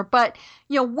disclaimer, but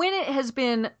when it has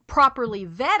been properly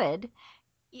vetted,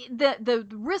 the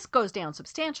risk goes down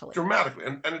substantially. Dramatically,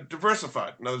 and it's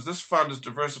diversified. In other words, this fund is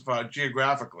diversified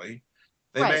geographically.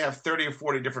 They may have 30 or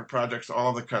 40 different projects all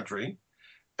over the country,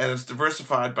 and it's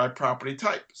diversified by property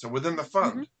type. So within the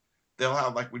fund, they'll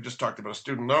have, like we just talked about, a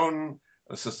student loan,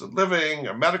 assisted living,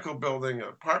 a medical building, an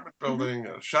apartment building,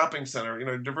 a shopping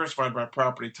center, diversified by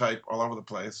property type all over the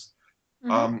place.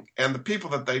 And the people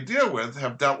that they deal with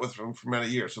have dealt with them for many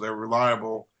years. So they're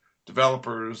reliable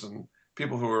developers and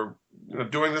people who are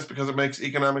doing this because it makes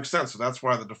economic sense. So that's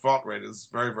why the default rate is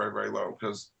very, very, very low,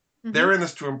 because they're in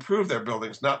this to improve their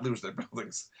buildings, not lose their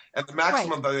buildings. And the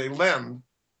maximum that they lend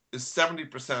is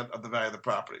 70% of the value of the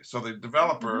property. So the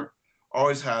developer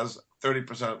always has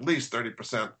 30%, at least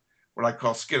 30%, what I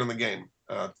call skin in the game,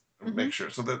 to make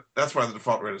sure. So that's why the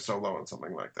default rate is so low on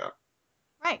something like that.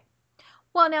 Right.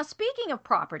 Well, now speaking of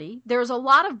property, there's a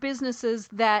lot of businesses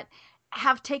that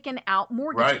have taken out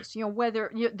mortgages,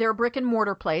 whether they're a brick and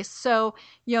mortar place. So,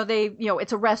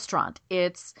 it's a restaurant,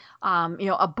 it's,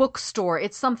 a bookstore,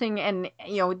 it's something, and,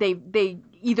 they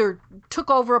either took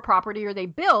over a property or they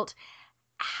built.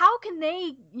 How can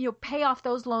they, pay off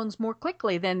those loans more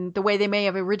quickly than the way they may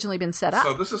have originally been set up?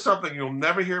 So this is something you'll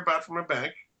never hear about from a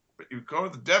bank, but you go to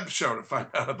the Deb Show to find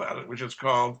out about it, which is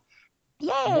called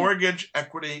mortgage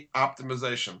equity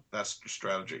optimization. That's the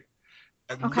strategy.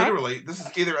 And literally, this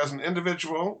is either as an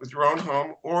individual with your own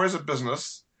home or as a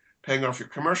business paying off your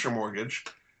commercial mortgage.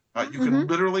 You can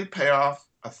literally pay off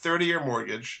a 30-year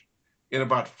mortgage in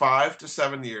about 5 to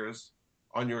 7 years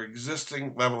on your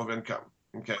existing level of income.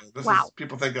 Okay,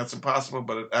 people think that's impossible,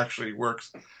 but it actually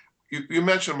works. You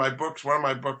mentioned my books. One of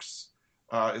my books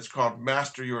is called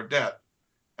Master Your Debt.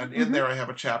 And in there I have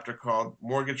a chapter called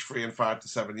Mortgage Free in 5 to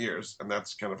 7 years. And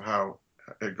that's kind of how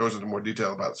it goes into more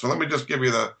detail about it. So let me just give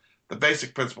you the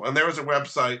basic principle. And there is a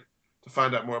website to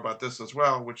find out more about this as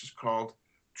well, which is called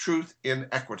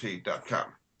truthinequity.com.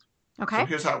 Okay. So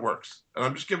here's how it works. And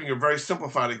I'm just giving you a very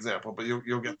simplified example, but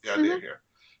you'll get the idea here.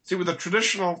 See, with a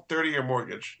traditional 30-year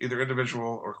mortgage, either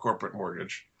individual or corporate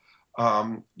mortgage,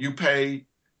 you pay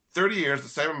 30 years, the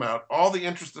same amount. All the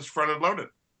interest is front-end loaded,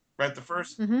 right? The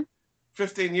first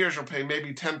 15 years, you'll pay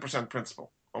maybe 10%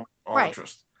 principal, all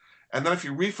interest. And then if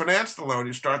you refinance the loan,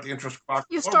 you start the interest clock.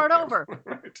 You start over.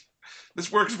 Right.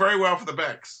 This works very well for the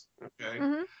banks.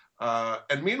 Okay.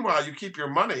 And meanwhile, you keep your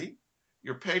money,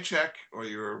 your paycheck or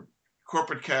your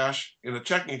corporate cash in a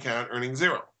checking account earning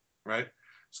 0, right?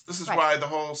 So this is why the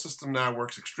whole system now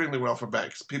works extremely well for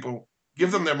banks. People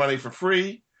give them their money for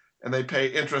free, and they pay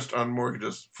interest on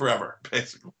mortgages forever,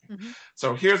 basically.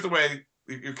 So here's the way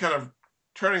you're kind of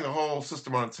turning the whole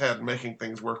system on its head and making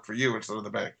things work for you instead of the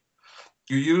bank.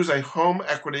 You use a home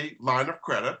equity line of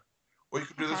credit, or you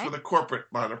can do this with a corporate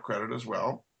line of credit as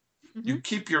well. You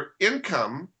keep your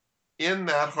income in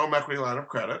that home equity line of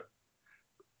credit.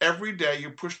 Every day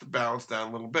you push the balance down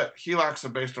a little bit. HELOCs are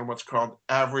based on what's called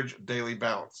average daily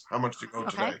balance. How much do you owe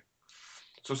today?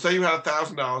 So say you had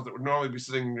 $1,000 that would normally be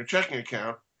sitting in your checking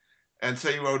account, and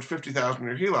say you owed $50,000 in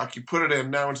your HELOC. You put it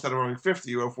in now, instead of owing $50,000,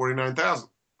 you owe $49,000.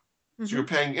 So you're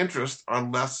paying interest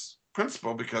on less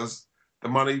principal because the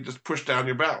money just pushed down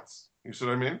your balance. You see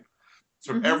what I mean?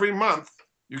 So every month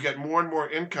you get more and more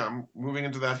income moving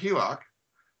into that HELOC.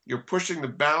 You're pushing the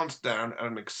balance down at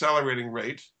an accelerating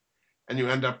rate, and you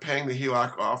end up paying the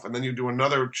HELOC off, and then you do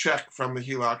another check from the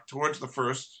HELOC towards the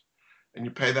first, and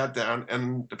you pay that down.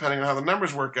 And depending on how the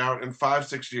numbers work out, in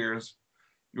 5-6 years,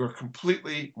 you are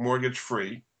completely mortgage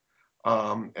free.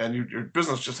 And your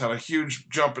business just had a huge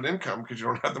jump in income because you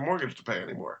don't have the mortgage to pay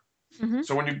anymore.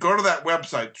 So when you go to that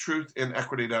website,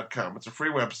 truthinequity.com, it's a free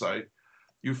website.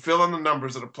 You fill in the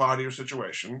numbers that apply to your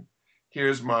situation.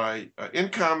 Here's my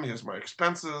income. Here's my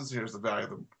expenses. Here's the value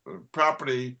of the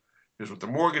property. Here's what the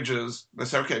mortgage is. They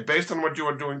say, okay, based on what you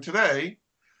are doing today,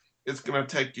 it's going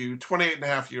to take you 28 and a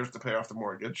half years to pay off the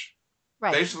mortgage.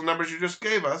 Based on the numbers you just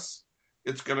gave us,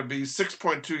 it's going to be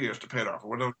 6.2 years to pay it off, or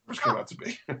whatever the numbers come out to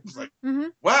be. It's like,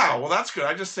 wow, well, that's good.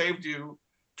 I just saved you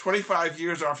 25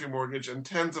 years off your mortgage and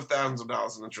tens of thousands of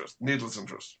dollars in interest, needless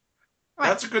interest. Right.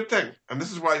 That's a good thing. And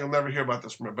this is why you'll never hear about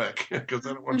this from a bank, because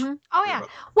they don't want you to Oh, hear yeah. about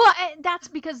it. Well, that's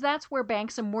because that's where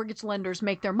banks and mortgage lenders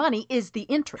make their money, is the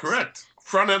interest. Correct.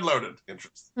 Front-end loaded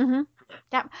interest. Mm-hmm.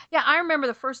 Correct. Yeah. I remember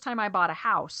the first time I bought a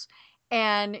house,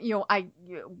 and I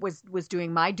was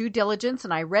doing my due diligence,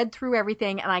 and I read through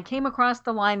everything, and I came across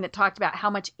the line that talked about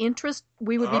how much interest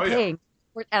we would be paying,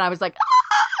 and I was like,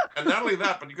 ah! And not only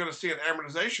that, but you're going to see an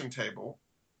amortization table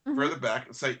further back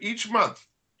and say each month,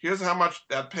 here's how much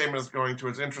that payment is going to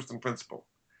its interest and principal.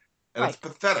 And it's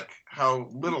pathetic how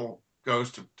little goes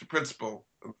to principal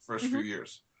in the first few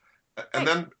years. And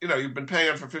then, you've been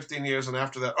paying it for 15 years, and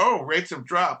after that, rates have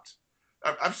dropped.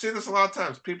 I've seen this a lot of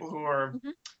times. People who are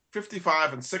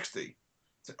 55 and 60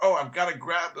 say, I've got to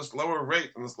grab this lower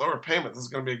rate and this lower payment. This is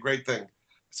going to be a great thing.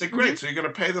 I say, great, so you're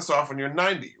going to pay this off when you're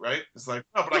 90, right? It's like,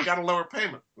 no, but I got a lower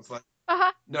payment. It's like,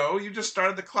 no, you just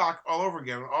started the clock all over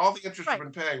again. All the interest you've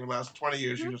been paying the last 20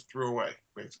 years, you just threw away,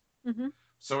 basically.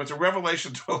 So it's a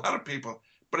revelation to a lot of people,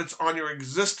 but it's on your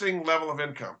existing level of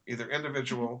income, either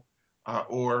individual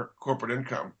or corporate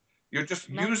income. You're just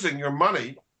using your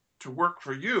money to work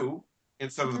for you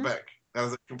instead of the bank. That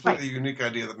is a completely unique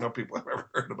idea that no people have ever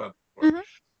heard about before.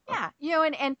 Yeah,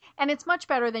 and it's much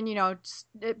better than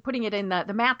putting it in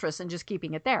the mattress and just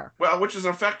keeping it there. Well, which is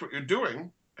in fact what you're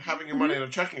doing, having your money in a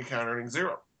checking account earning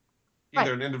zero,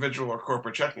 either an individual or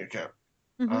corporate checking account.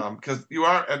 Because you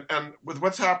are, and with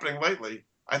what's happening lately,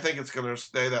 I think it's going to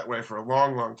stay that way for a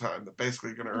long, long time. That basically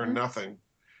you're going to earn nothing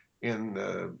in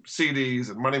CDs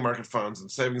and money market funds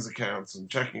and savings accounts and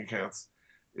checking accounts.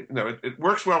 It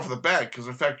works well for the bank because,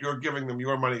 in fact, you're giving them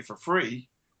your money for free,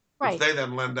 which they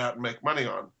then lend out and make money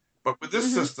on. But with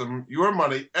this system, your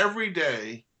money every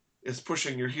day is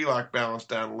pushing your HELOC balance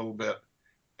down a little bit,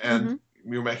 and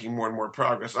you're making more and more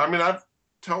progress. I mean, I've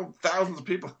told thousands of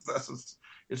people this.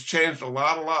 It's changed a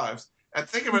lot of lives. And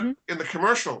think of it in the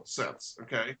commercial sense,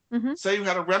 okay? Say you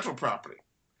had a rental property,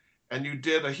 and you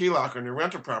did a HELOC on your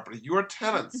rental property. Your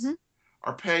tenants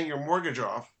are paying your mortgage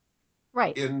off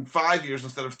in 5 years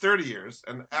instead of 30 years.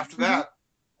 And after that,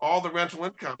 all the rental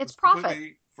income is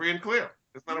completely free and clear.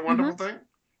 Isn't that a wonderful thing?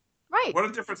 Right. What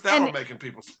a difference that will make in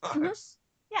people's lives.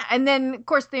 Yeah, and then, of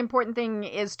course, the important thing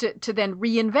is to then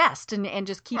reinvest and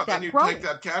just keep that then you growing. Take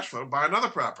that cash flow, buy another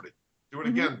property. Do it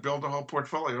again. Build a whole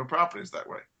portfolio of properties that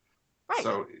way. Right.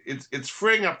 So it's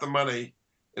freeing up the money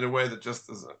in a way that just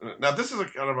is. Now, this is a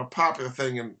kind of a popular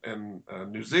thing in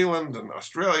New Zealand and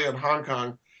Australia and Hong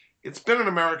Kong. It's been in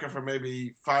America for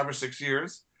maybe 5 or 6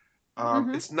 years.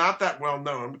 It's not that well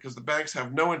known because the banks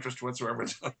have no interest whatsoever in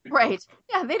telling people. Right.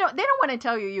 Yeah, they don't want to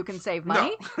tell you can save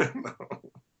money. No.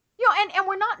 And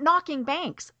we're not knocking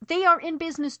banks. They are in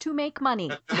business to make money.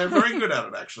 And they're very good at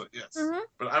it, actually, yes.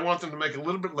 But I want them to make a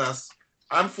little bit less.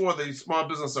 I'm for the small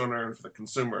business owner and for the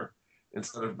consumer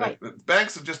instead of the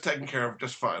banks are just taken care of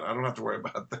just fine. I don't have to worry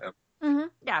about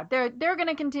them. Yeah, they're going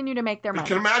to continue to make their money.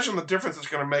 You can imagine the difference it's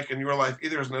going to make in your life,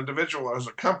 either as an individual or as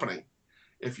a company,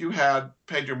 if you had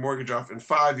paid your mortgage off in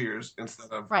 5 years instead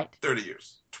of 30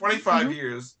 years. 25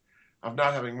 years of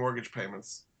not having mortgage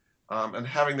payments and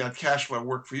having that cash flow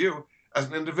work for you as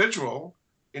an individual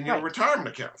in your retirement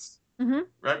accounts.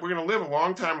 Right? We're going to live a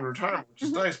long time in retirement, which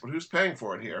is nice, but who's paying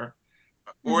for it here?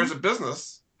 Or as a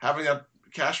business, having that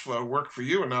cash flow work for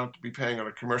you and not to be paying on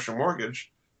a commercial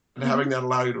mortgage and having that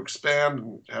allow you to expand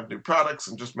and have new products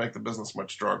and just make the business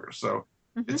much stronger. So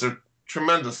it's a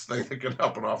tremendous thing that can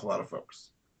help an awful lot of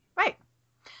folks. Right.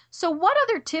 So what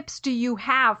other tips do you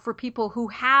have for people who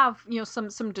have,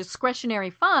 some discretionary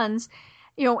funds,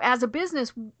 as a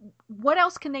business? What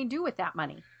else can they do with that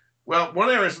money? Well, one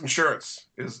area is insurance,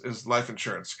 is life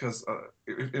insurance, because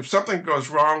if something goes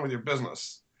wrong with your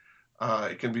business,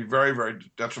 it can be very, very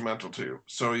detrimental to you.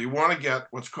 So you want to get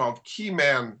what's called key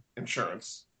man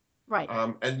insurance. Right.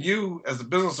 And you, as a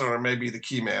business owner, may be the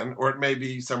key man, or it may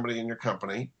be somebody in your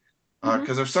company.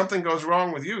 Because if something goes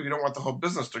wrong with you, you don't want the whole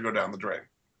business to go down the drain.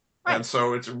 Right. And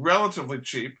so it's relatively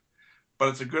cheap, but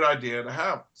it's a good idea to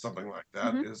have something like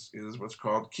that. Is what's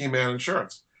called key man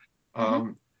insurance.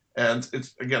 And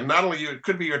it's, again, not only you, it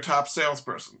could be your top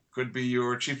salesperson, could be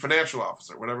your chief financial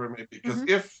officer, whatever it may be. Because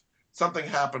if something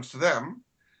happens to them,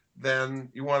 then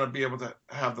you want to be able to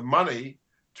have the money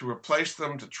to replace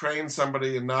them, to train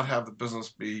somebody, and not have the business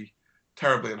be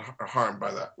terribly harmed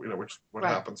by that, which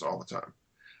happens all the time.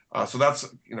 So that's,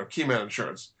 key man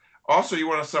insurance. Also, you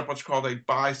want to set up what's called a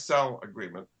buy-sell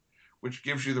agreement, which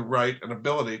gives you the right and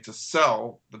ability to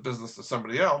sell the business to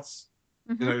somebody else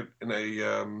in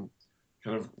a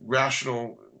kind of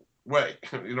rational way.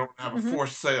 You don't have a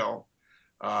forced sale.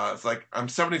 It's like, I'm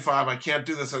 75, I can't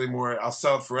do this anymore, I'll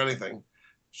sell it for anything.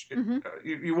 Mm-hmm.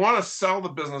 You want to sell the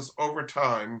business over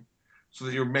time so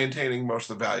that you're maintaining most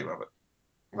of the value of it.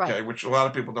 Okay, Right. which a lot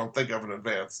of people don't think of in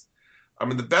advance. I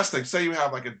mean, the best thing, say you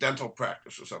have like a dental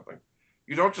practice or something,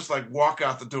 you don't just like walk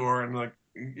out the door and like,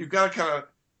 you've got to kind of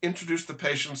introduce the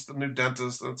patients to the new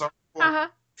dentist, and it's a whole Right.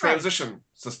 transition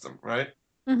system, right?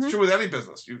 It's Mm-hmm. true with any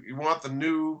business. You want the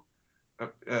new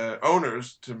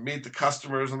owners to meet the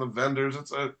customers and the vendors.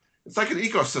 It's like an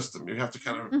ecosystem. You have to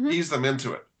kind of Mm-hmm. ease them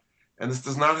into it, and this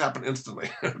does not happen instantly.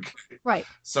 Okay? Right.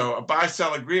 So a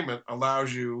buy-sell agreement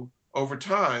allows you over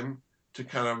time to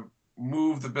kind of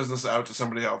move the business out to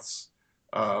somebody else,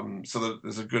 so that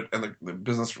there's a good and the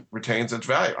business retains its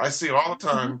value. I see all the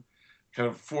time, Mm-hmm. kind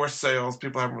of forced sales.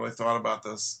 People haven't really thought about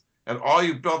this, and all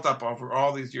you've built up over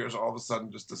all these years, all of a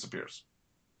sudden, just disappears.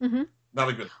 Mm-hmm. Not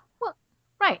a good. Well,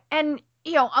 right. And,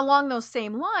 along those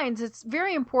same lines, it's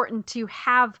very important to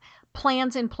have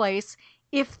plans in place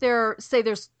if say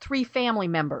there's three family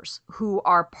members who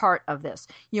are part of this.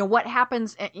 What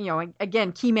happens,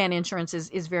 again, key man insurance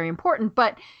is very important,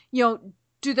 but,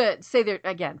 say there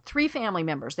again, three family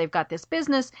members, they've got this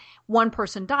business, one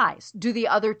person dies. Do the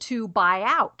other two buy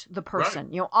out the person?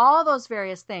 Right. All those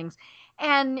various things.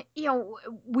 And,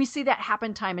 we see that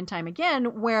happen time and time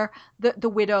again where the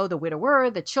widow, the widower,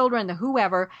 the children, the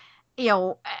whoever,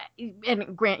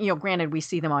 and granted, we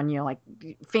see them on, like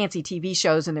fancy TV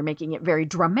shows and they're making it very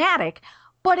dramatic,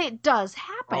 but it does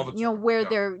happen, where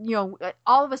they're,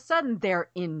 all of a sudden they're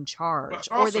in charge, But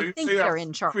also, or they think they're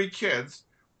in charge. 3 kids.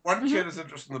 One kid is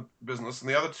interested in the business, and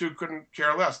the other 2 couldn't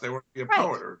care less. They want to be a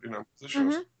poet or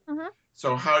musicians.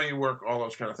 So how do you work all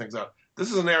those kind of things out?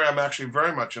 This is an area I'm actually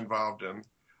very much involved in.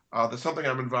 There's something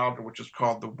I'm involved in which is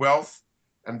called the Wealth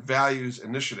and Values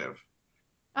Initiative,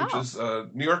 which is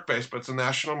New York-based, but it's a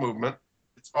national movement.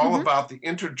 It's all about the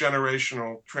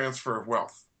intergenerational transfer of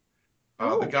wealth.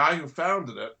 The guy who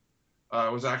founded it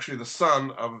was actually the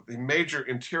son of the major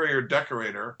interior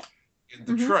decorator in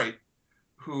Detroit,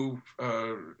 who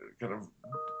kind of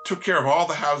took care of all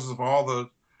the houses of all the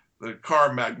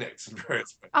car magnates in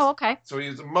various ways. Oh, okay. So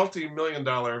he's a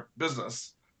multi-million-dollar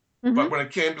business. But when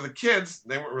it came to the kids,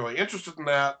 they weren't really interested in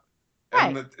that.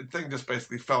 And the thing just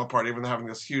basically fell apart, even having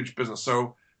this huge business.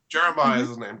 So Jeremiah is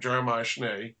his name, Jeremiah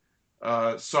Schnee,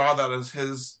 saw that as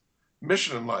his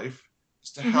mission in life,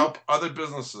 is to help other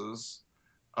businesses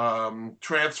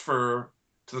transfer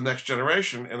to the next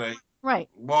generation in a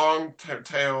long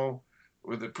tail,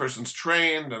 where the person's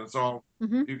trained and it's all,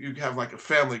 you have like a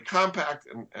family compact,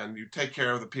 and you take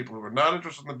care of the people who are not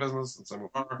interested in the business and some who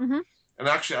are. And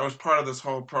actually, I was part of this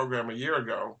whole program a year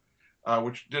ago,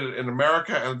 which did it in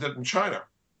America and it did it in China.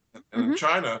 And in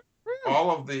China,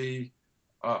 all of the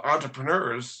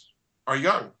entrepreneurs are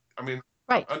young. I mean,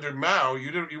 under Mao,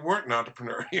 you weren't an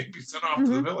entrepreneur. You'd be sent off to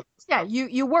the village. Yeah,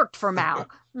 you worked for Mao.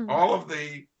 All of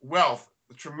the wealth,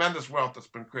 the tremendous wealth that's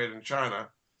been created in China,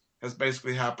 has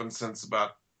basically happened since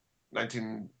about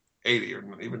 1980 or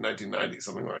even 1990,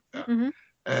 something like that.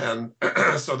 And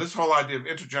so this whole idea of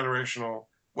intergenerational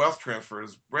wealth transfer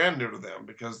is brand new to them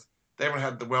because they haven't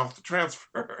had the wealth to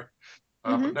transfer,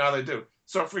 but now they do.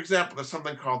 So, for example, there's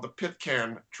something called the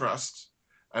Pitcairn Trust,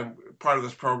 and part of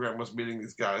this program was meeting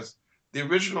these guys. The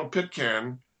original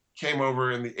Pitcairn came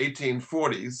over in the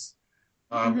 1840s,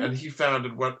 and he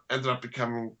founded what ended up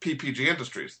becoming PPG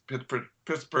Industries,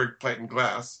 Pittsburgh Plate and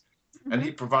Glass, and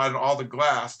he provided all the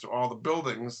glass to all the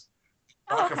buildings,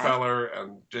 Rockefeller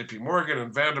and J.P. Morgan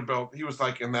and Vanderbilt. He was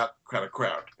like in that kind of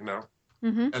crowd,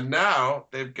 And now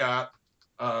they've got,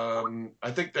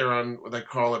 I think they're on what they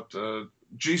call it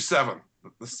G7,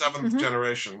 the 7th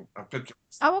generation of Pitcairn.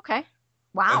 Oh, okay.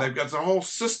 Wow. And they've got a whole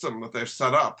system that they've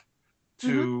set up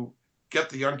to get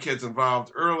the young kids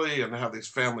involved early and have these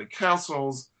family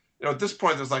councils. At this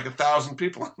point, there's like 1,000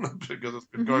 people in them because it's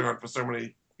been going on for so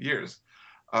many years.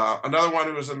 Another one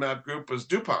who was in that group was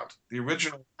DuPont. The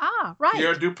original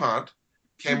Pierre DuPont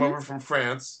came over from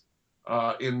France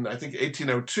in, I think,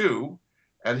 1802,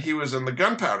 and he was in the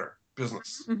gunpowder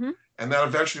business. And that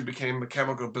eventually became the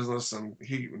chemical business, and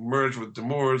he merged with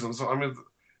Demours. And so, I mean,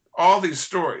 all these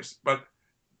stories, but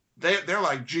they're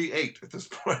like G8 at this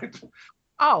point.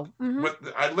 What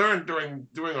I learned during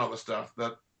doing all this stuff,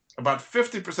 that about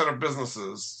 50% of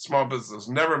businesses, small businesses,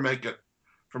 never make it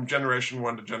from generation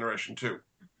 1 to generation 2.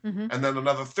 And then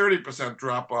another 30%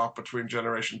 drop off between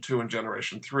generation 2 and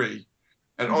generation 3.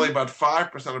 And only about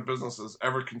 5% of businesses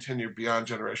ever continue beyond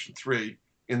generation 3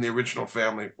 in the original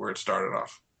family where it started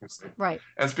off. Right.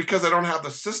 And it's because they don't have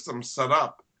the system set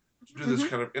up to do this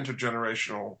kind of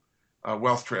intergenerational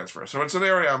wealth transfer. So it's an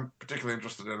area I'm particularly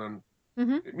interested in.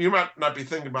 And you might not be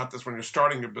thinking about this when you're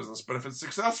starting your business, but if it's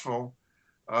successful,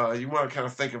 you want to kind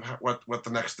of think of what the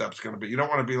next step's going to be. You don't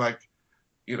want to be like,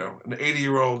 an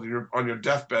 80-year-old, you're on your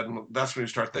deathbed, and that's when you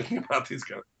start thinking about these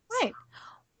guys. Right.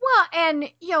 Well, and,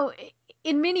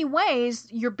 in many ways,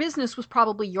 your business was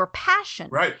probably your passion.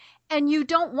 Right. And you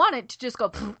don't want it to just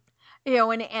go,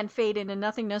 and fade into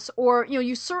nothingness. Or,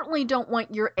 you certainly don't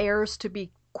want your heirs to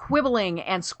be quibbling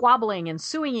and squabbling and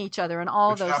suing each other and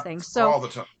all those things. So, all the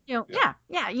time.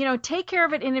 Take care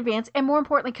of it in advance, and more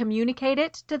importantly, communicate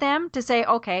it to them to say,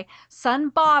 okay, son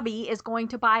Bobby is going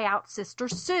to buy out sister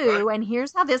Sue, and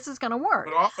here's how this is going to work.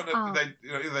 But often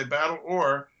they battle,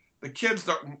 or the kids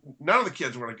none of the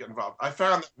kids want to get involved. I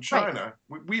found that in China,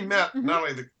 we met not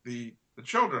only the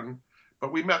children,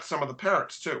 but we met some of the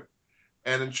parents too.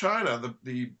 And in China,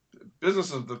 the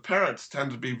business of the parents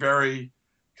tend to be very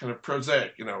kind of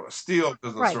prosaic, a steel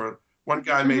business, or one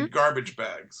guy made garbage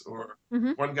bags, or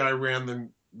one guy ran the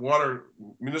water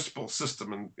municipal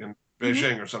system in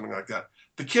Beijing or something like that.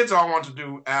 The kids all want to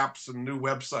do apps and new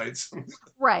websites.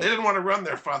 Right. They didn't want to run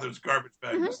their father's garbage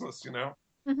bag business,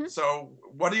 So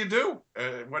what do you do?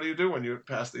 What do you do when you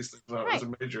pass these things out? It's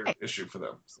a major issue for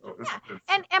them. So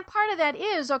and part of that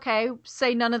is, okay,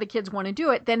 say none of the kids want to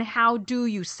do it, then how do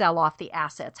you sell off the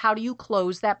assets? How do you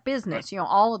close that business?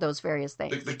 All of those various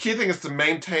things. The key thing is to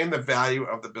maintain the value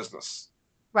of the business.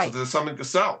 Right. So there's something to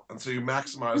sell, and so you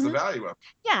maximize the value of it.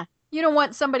 Yeah. You don't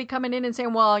want somebody coming in and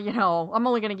saying, well, I'm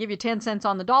only going to give you 10 cents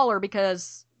on the dollar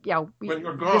because, when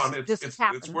you're gone,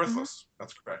 it's worthless.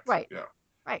 That's correct. Right. Yeah.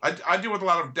 Right. I deal with a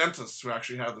lot of dentists who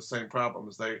actually have the same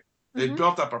problems. They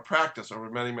built up a practice over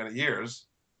many, many years,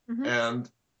 and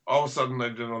all of a sudden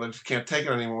they just can't take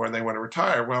it anymore and they want to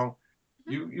retire. Well,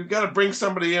 you got to bring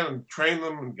somebody in and train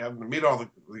them and get them to meet all the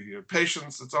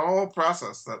patients. It's a whole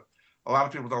process that a lot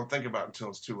of people don't think about until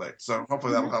it's too late. So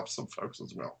hopefully that'll help some folks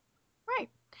as well. Right.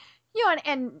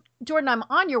 And Jordan, I'm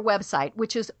on your website,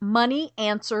 which is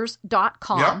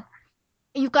moneyanswers.com. Yeah.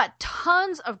 You've got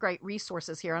tons of great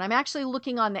resources here, and I'm actually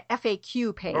looking on the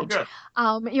FAQ page. Okay.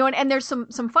 And there's some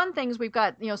fun things. We've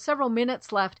got several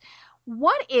minutes left.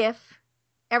 What if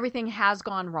everything has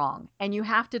gone wrong and you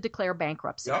have to declare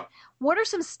bankruptcy? Yeah. What are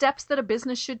some steps that a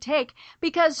business should take?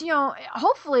 Because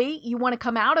hopefully you want to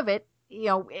come out of it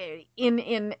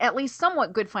in at least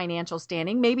somewhat good financial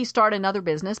standing, maybe start another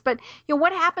business. But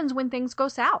what happens when things go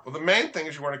south? Well, the main thing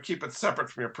is you want to keep it separate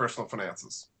from your personal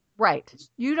finances. Right.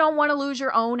 You don't want to lose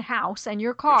your own house and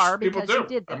your car because you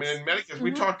did this. I mean, in many cases,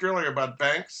 we talked earlier about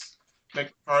banks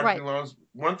making hard loans.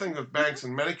 One thing that banks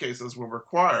in many cases will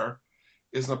require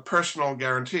is a personal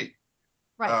guarantee.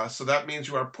 Right. So that means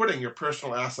you are putting your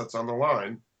personal assets on the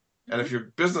line. And if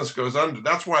your business goes under,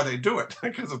 that's why they do it.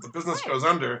 Because if the business goes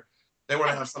under, they want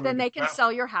to have something. Then they can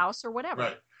sell your house or whatever.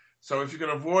 Right. So if you can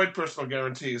avoid personal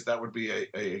guarantees, that would be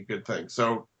a good thing.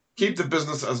 So keep the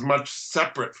business as much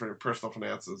separate from your personal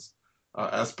finances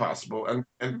as possible,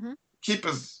 and keep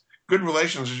as good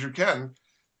relations as you can,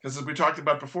 because as we talked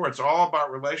about before, it's all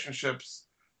about relationships.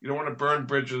 You don't want to burn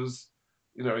bridges.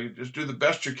 You just do the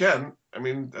best you can. I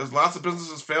mean, there's lots of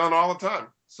businesses failing all the time.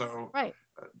 So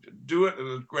do it in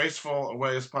as graceful a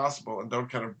way as possible, and don't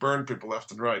kind of burn people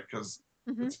left and right, because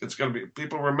it's going to be,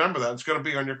 people remember that. It's going to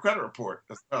be on your credit report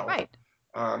as well. Right.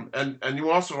 And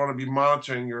you also want to be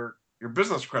monitoring your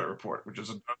business credit report, which is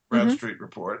a Bradstreet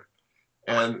report.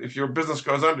 And if your business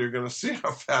goes under, you're going to see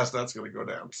how fast that's going to go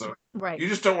down. So you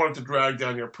just don't want it to drag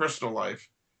down your personal life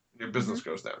when your business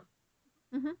goes down.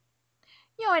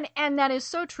 And that is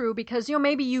so true, because,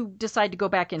 maybe you decide to go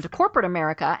back into corporate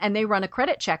America and they run a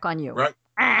credit check on you. Right.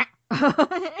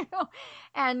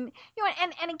 And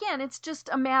again, it's just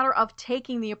a matter of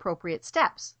taking the appropriate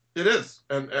steps. It is.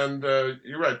 And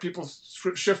you're right. People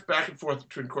shift back and forth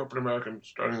between corporate America and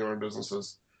starting their own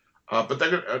businesses. But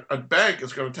a bank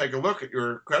is going to take a look at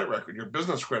your credit record, your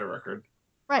business credit record.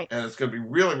 Right. And it's going to be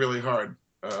really, really hard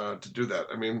to do that.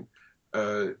 I mean,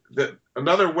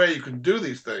 another way you can do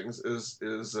these things is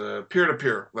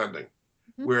peer-to-peer lending,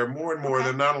 where more and more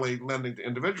they're not only lending to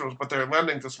individuals, but they're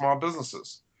lending to small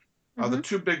businesses. The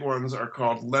two big ones are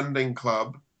called Lending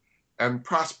Club and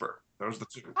Prosper. Those are the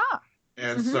two.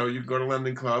 And so you go to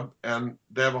Lending Club, and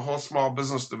they have a whole small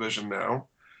business division now.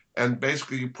 And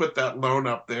basically you put that loan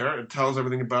up there. It tells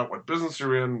everything about what business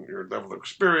you're in, your level of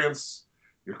experience,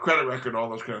 your credit record, all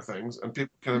those kind of things. And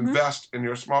people can invest in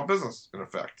your small business, in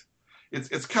effect.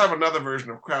 It's kind of another version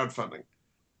of crowdfunding.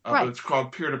 But it's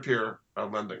called peer-to-peer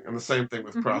lending. And the same thing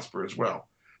with Prosper as well.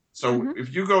 So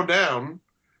if you go down,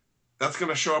 that's going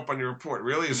to show up on your report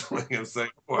really easily and say,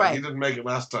 boy, he didn't make it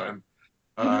last time.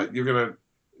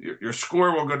 Your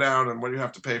score will go down, and what you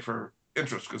have to pay for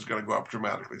interest is going to go up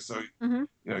dramatically. So, you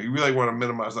really want to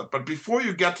minimize that. But before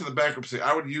you get to the bankruptcy,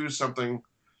 I would use something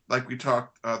like we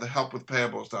talked, the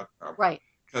helpwithpayables.com. Right.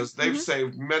 Because they've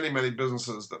saved many, many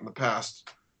businesses that in the past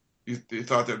you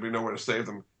thought there'd be nowhere to save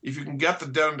them. If you can get the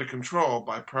debt under control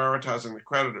by prioritizing the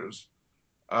creditors,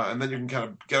 and then you can kind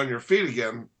of get on your feet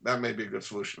again, that may be a good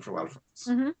solution for a lot of folks.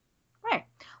 Mm-hmm. Right.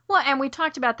 Well, and we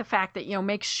talked about the fact that,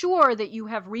 make sure that you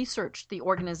have researched the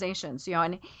organizations,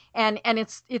 and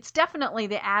it's definitely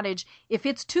the adage, if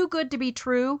it's too good to be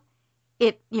true,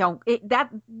 that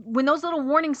when those little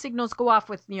warning signals go off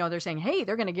with, they're saying, hey,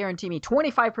 they're going to guarantee me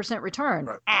 25% return,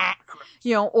 right.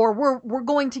 Or we're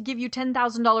going to give you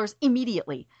 $10,000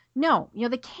 immediately. No,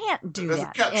 they can't do There's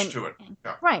that. There's a catch to it.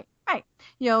 Yeah. Right.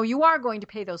 You are going to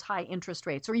pay those high interest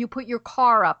rates, or you put your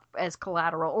car up as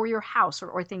collateral, or your house,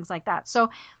 or things like that. So,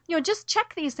 just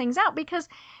check these things out because,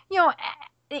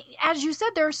 as you said,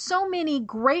 there are so many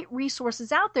great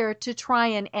resources out there to try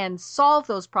and solve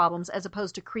those problems as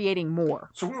opposed to creating more.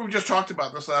 So what we just talked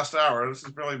about this last hour, this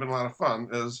has really been a lot of fun,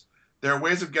 is there are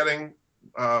ways of getting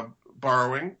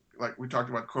borrowing, like we talked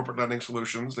about corporate lending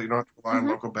solutions that you don't have to rely on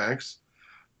local banks.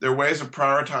 There are ways of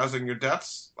prioritizing your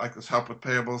debts, like this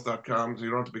helpwithpayables.com, so you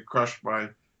don't have to be crushed by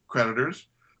creditors.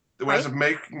 There are ways of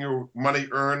making your money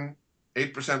earn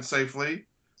 8% safely,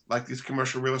 like these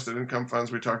commercial real estate income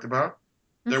funds we talked about.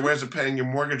 There are ways of paying your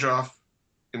mortgage off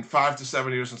in 5 to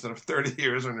 7 years instead of 30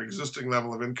 years on your existing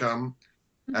level of income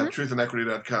at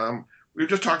truthandequity.com. We've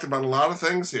just talked about a lot of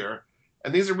things here,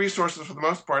 and these are resources for the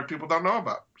most part people don't know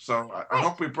about. So I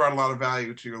hope we brought a lot of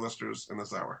value to your listeners in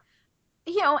this hour.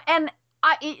 And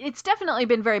it's definitely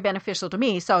been very beneficial to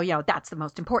me. So, that's the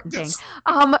most important thing.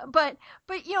 But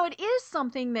it is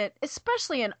something that,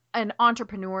 especially an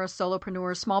entrepreneur, a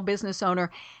solopreneur, small business owner,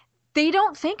 they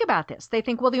don't think about this. They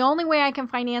think, well, the only way I can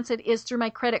finance it is through my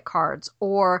credit cards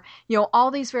or, all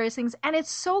these various things. And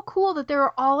it's so cool that there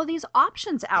are all of these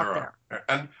options out there.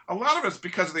 And a lot of it's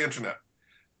because of the internet.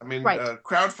 I mean,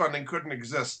 crowdfunding couldn't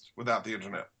exist without the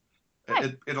internet.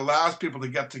 Right. It allows people to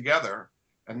get together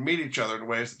and meet each other in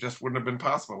ways that just wouldn't have been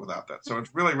possible without that. So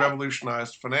it's really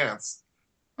revolutionized finance.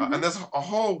 And there's a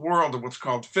whole world of what's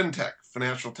called fintech,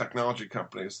 financial technology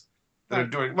companies, that are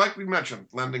doing, like we mentioned,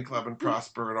 Lending Club and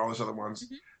Prosper and all those other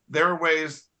ones. There are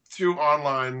ways through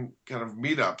online kind of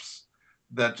meetups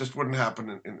that just wouldn't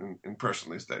happen in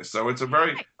person these days. So it's a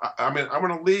very, I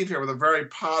want to leave here with a very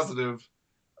positive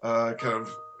kind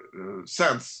of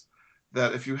sense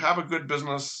that if you have a good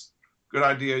business, good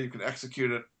idea, you can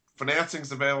execute it.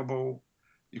 Financing's available.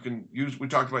 You can we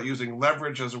talked about using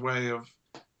leverage as a way of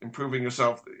improving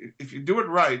yourself. If you do it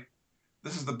right,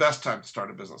 this is the best time to start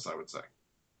a business, I would say.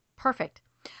 Perfect.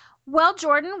 Well,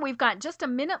 Jordan, we've got just a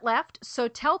minute left, so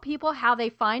tell people how they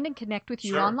find and connect with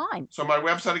you online. So my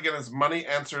website, again, is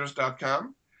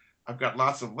moneyanswers.com. I've got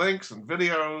lots of links and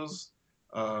videos,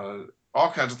 all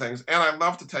kinds of things. And I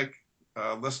love to take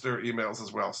listener emails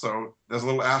as well. So there's a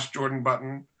little Ask Jordan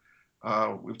button.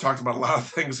 We've talked about a lot of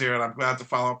things here, and I'm glad to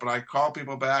follow up. And I call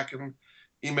people back and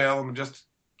email them and just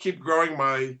keep growing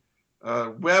my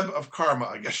web of karma,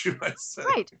 I guess you might say.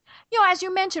 Right. As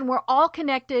you mentioned, we're all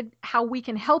connected. How we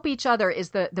can help each other is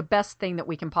the best thing that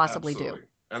we can possibly do.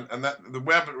 And that the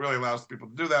web really allows people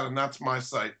to do that, and that's my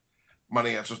site,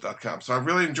 moneyanswers.com. So I've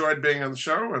really enjoyed being on the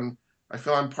show, and I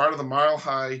feel I'm part of the Mile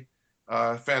High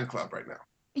fan club right now.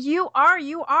 You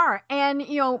are. And,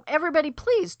 everybody,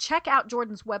 please check out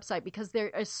Jordan's website because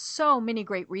there are so many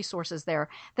great resources there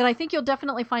that I think you'll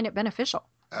definitely find it beneficial.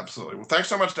 Absolutely. Well, thanks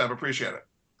so much, Deb. Appreciate it.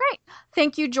 Great.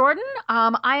 Thank you, Jordan.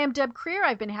 I am Deb Creer.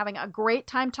 I've been having a great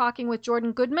time talking with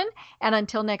Jordan Goodman. And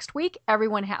until next week,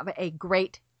 everyone have a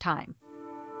great time.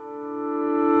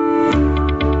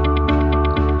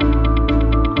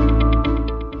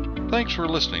 Thanks for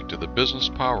listening to the Business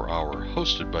Power Hour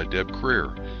hosted by Deb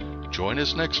Creer. Join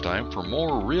us next time for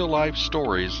more real-life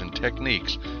stories and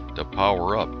techniques to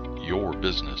power up your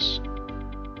business.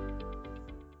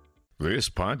 This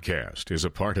podcast is a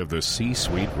part of the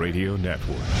C-Suite Radio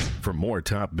Network. For more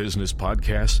top business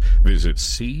podcasts, visit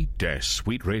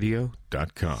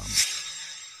c-suiteradio.com.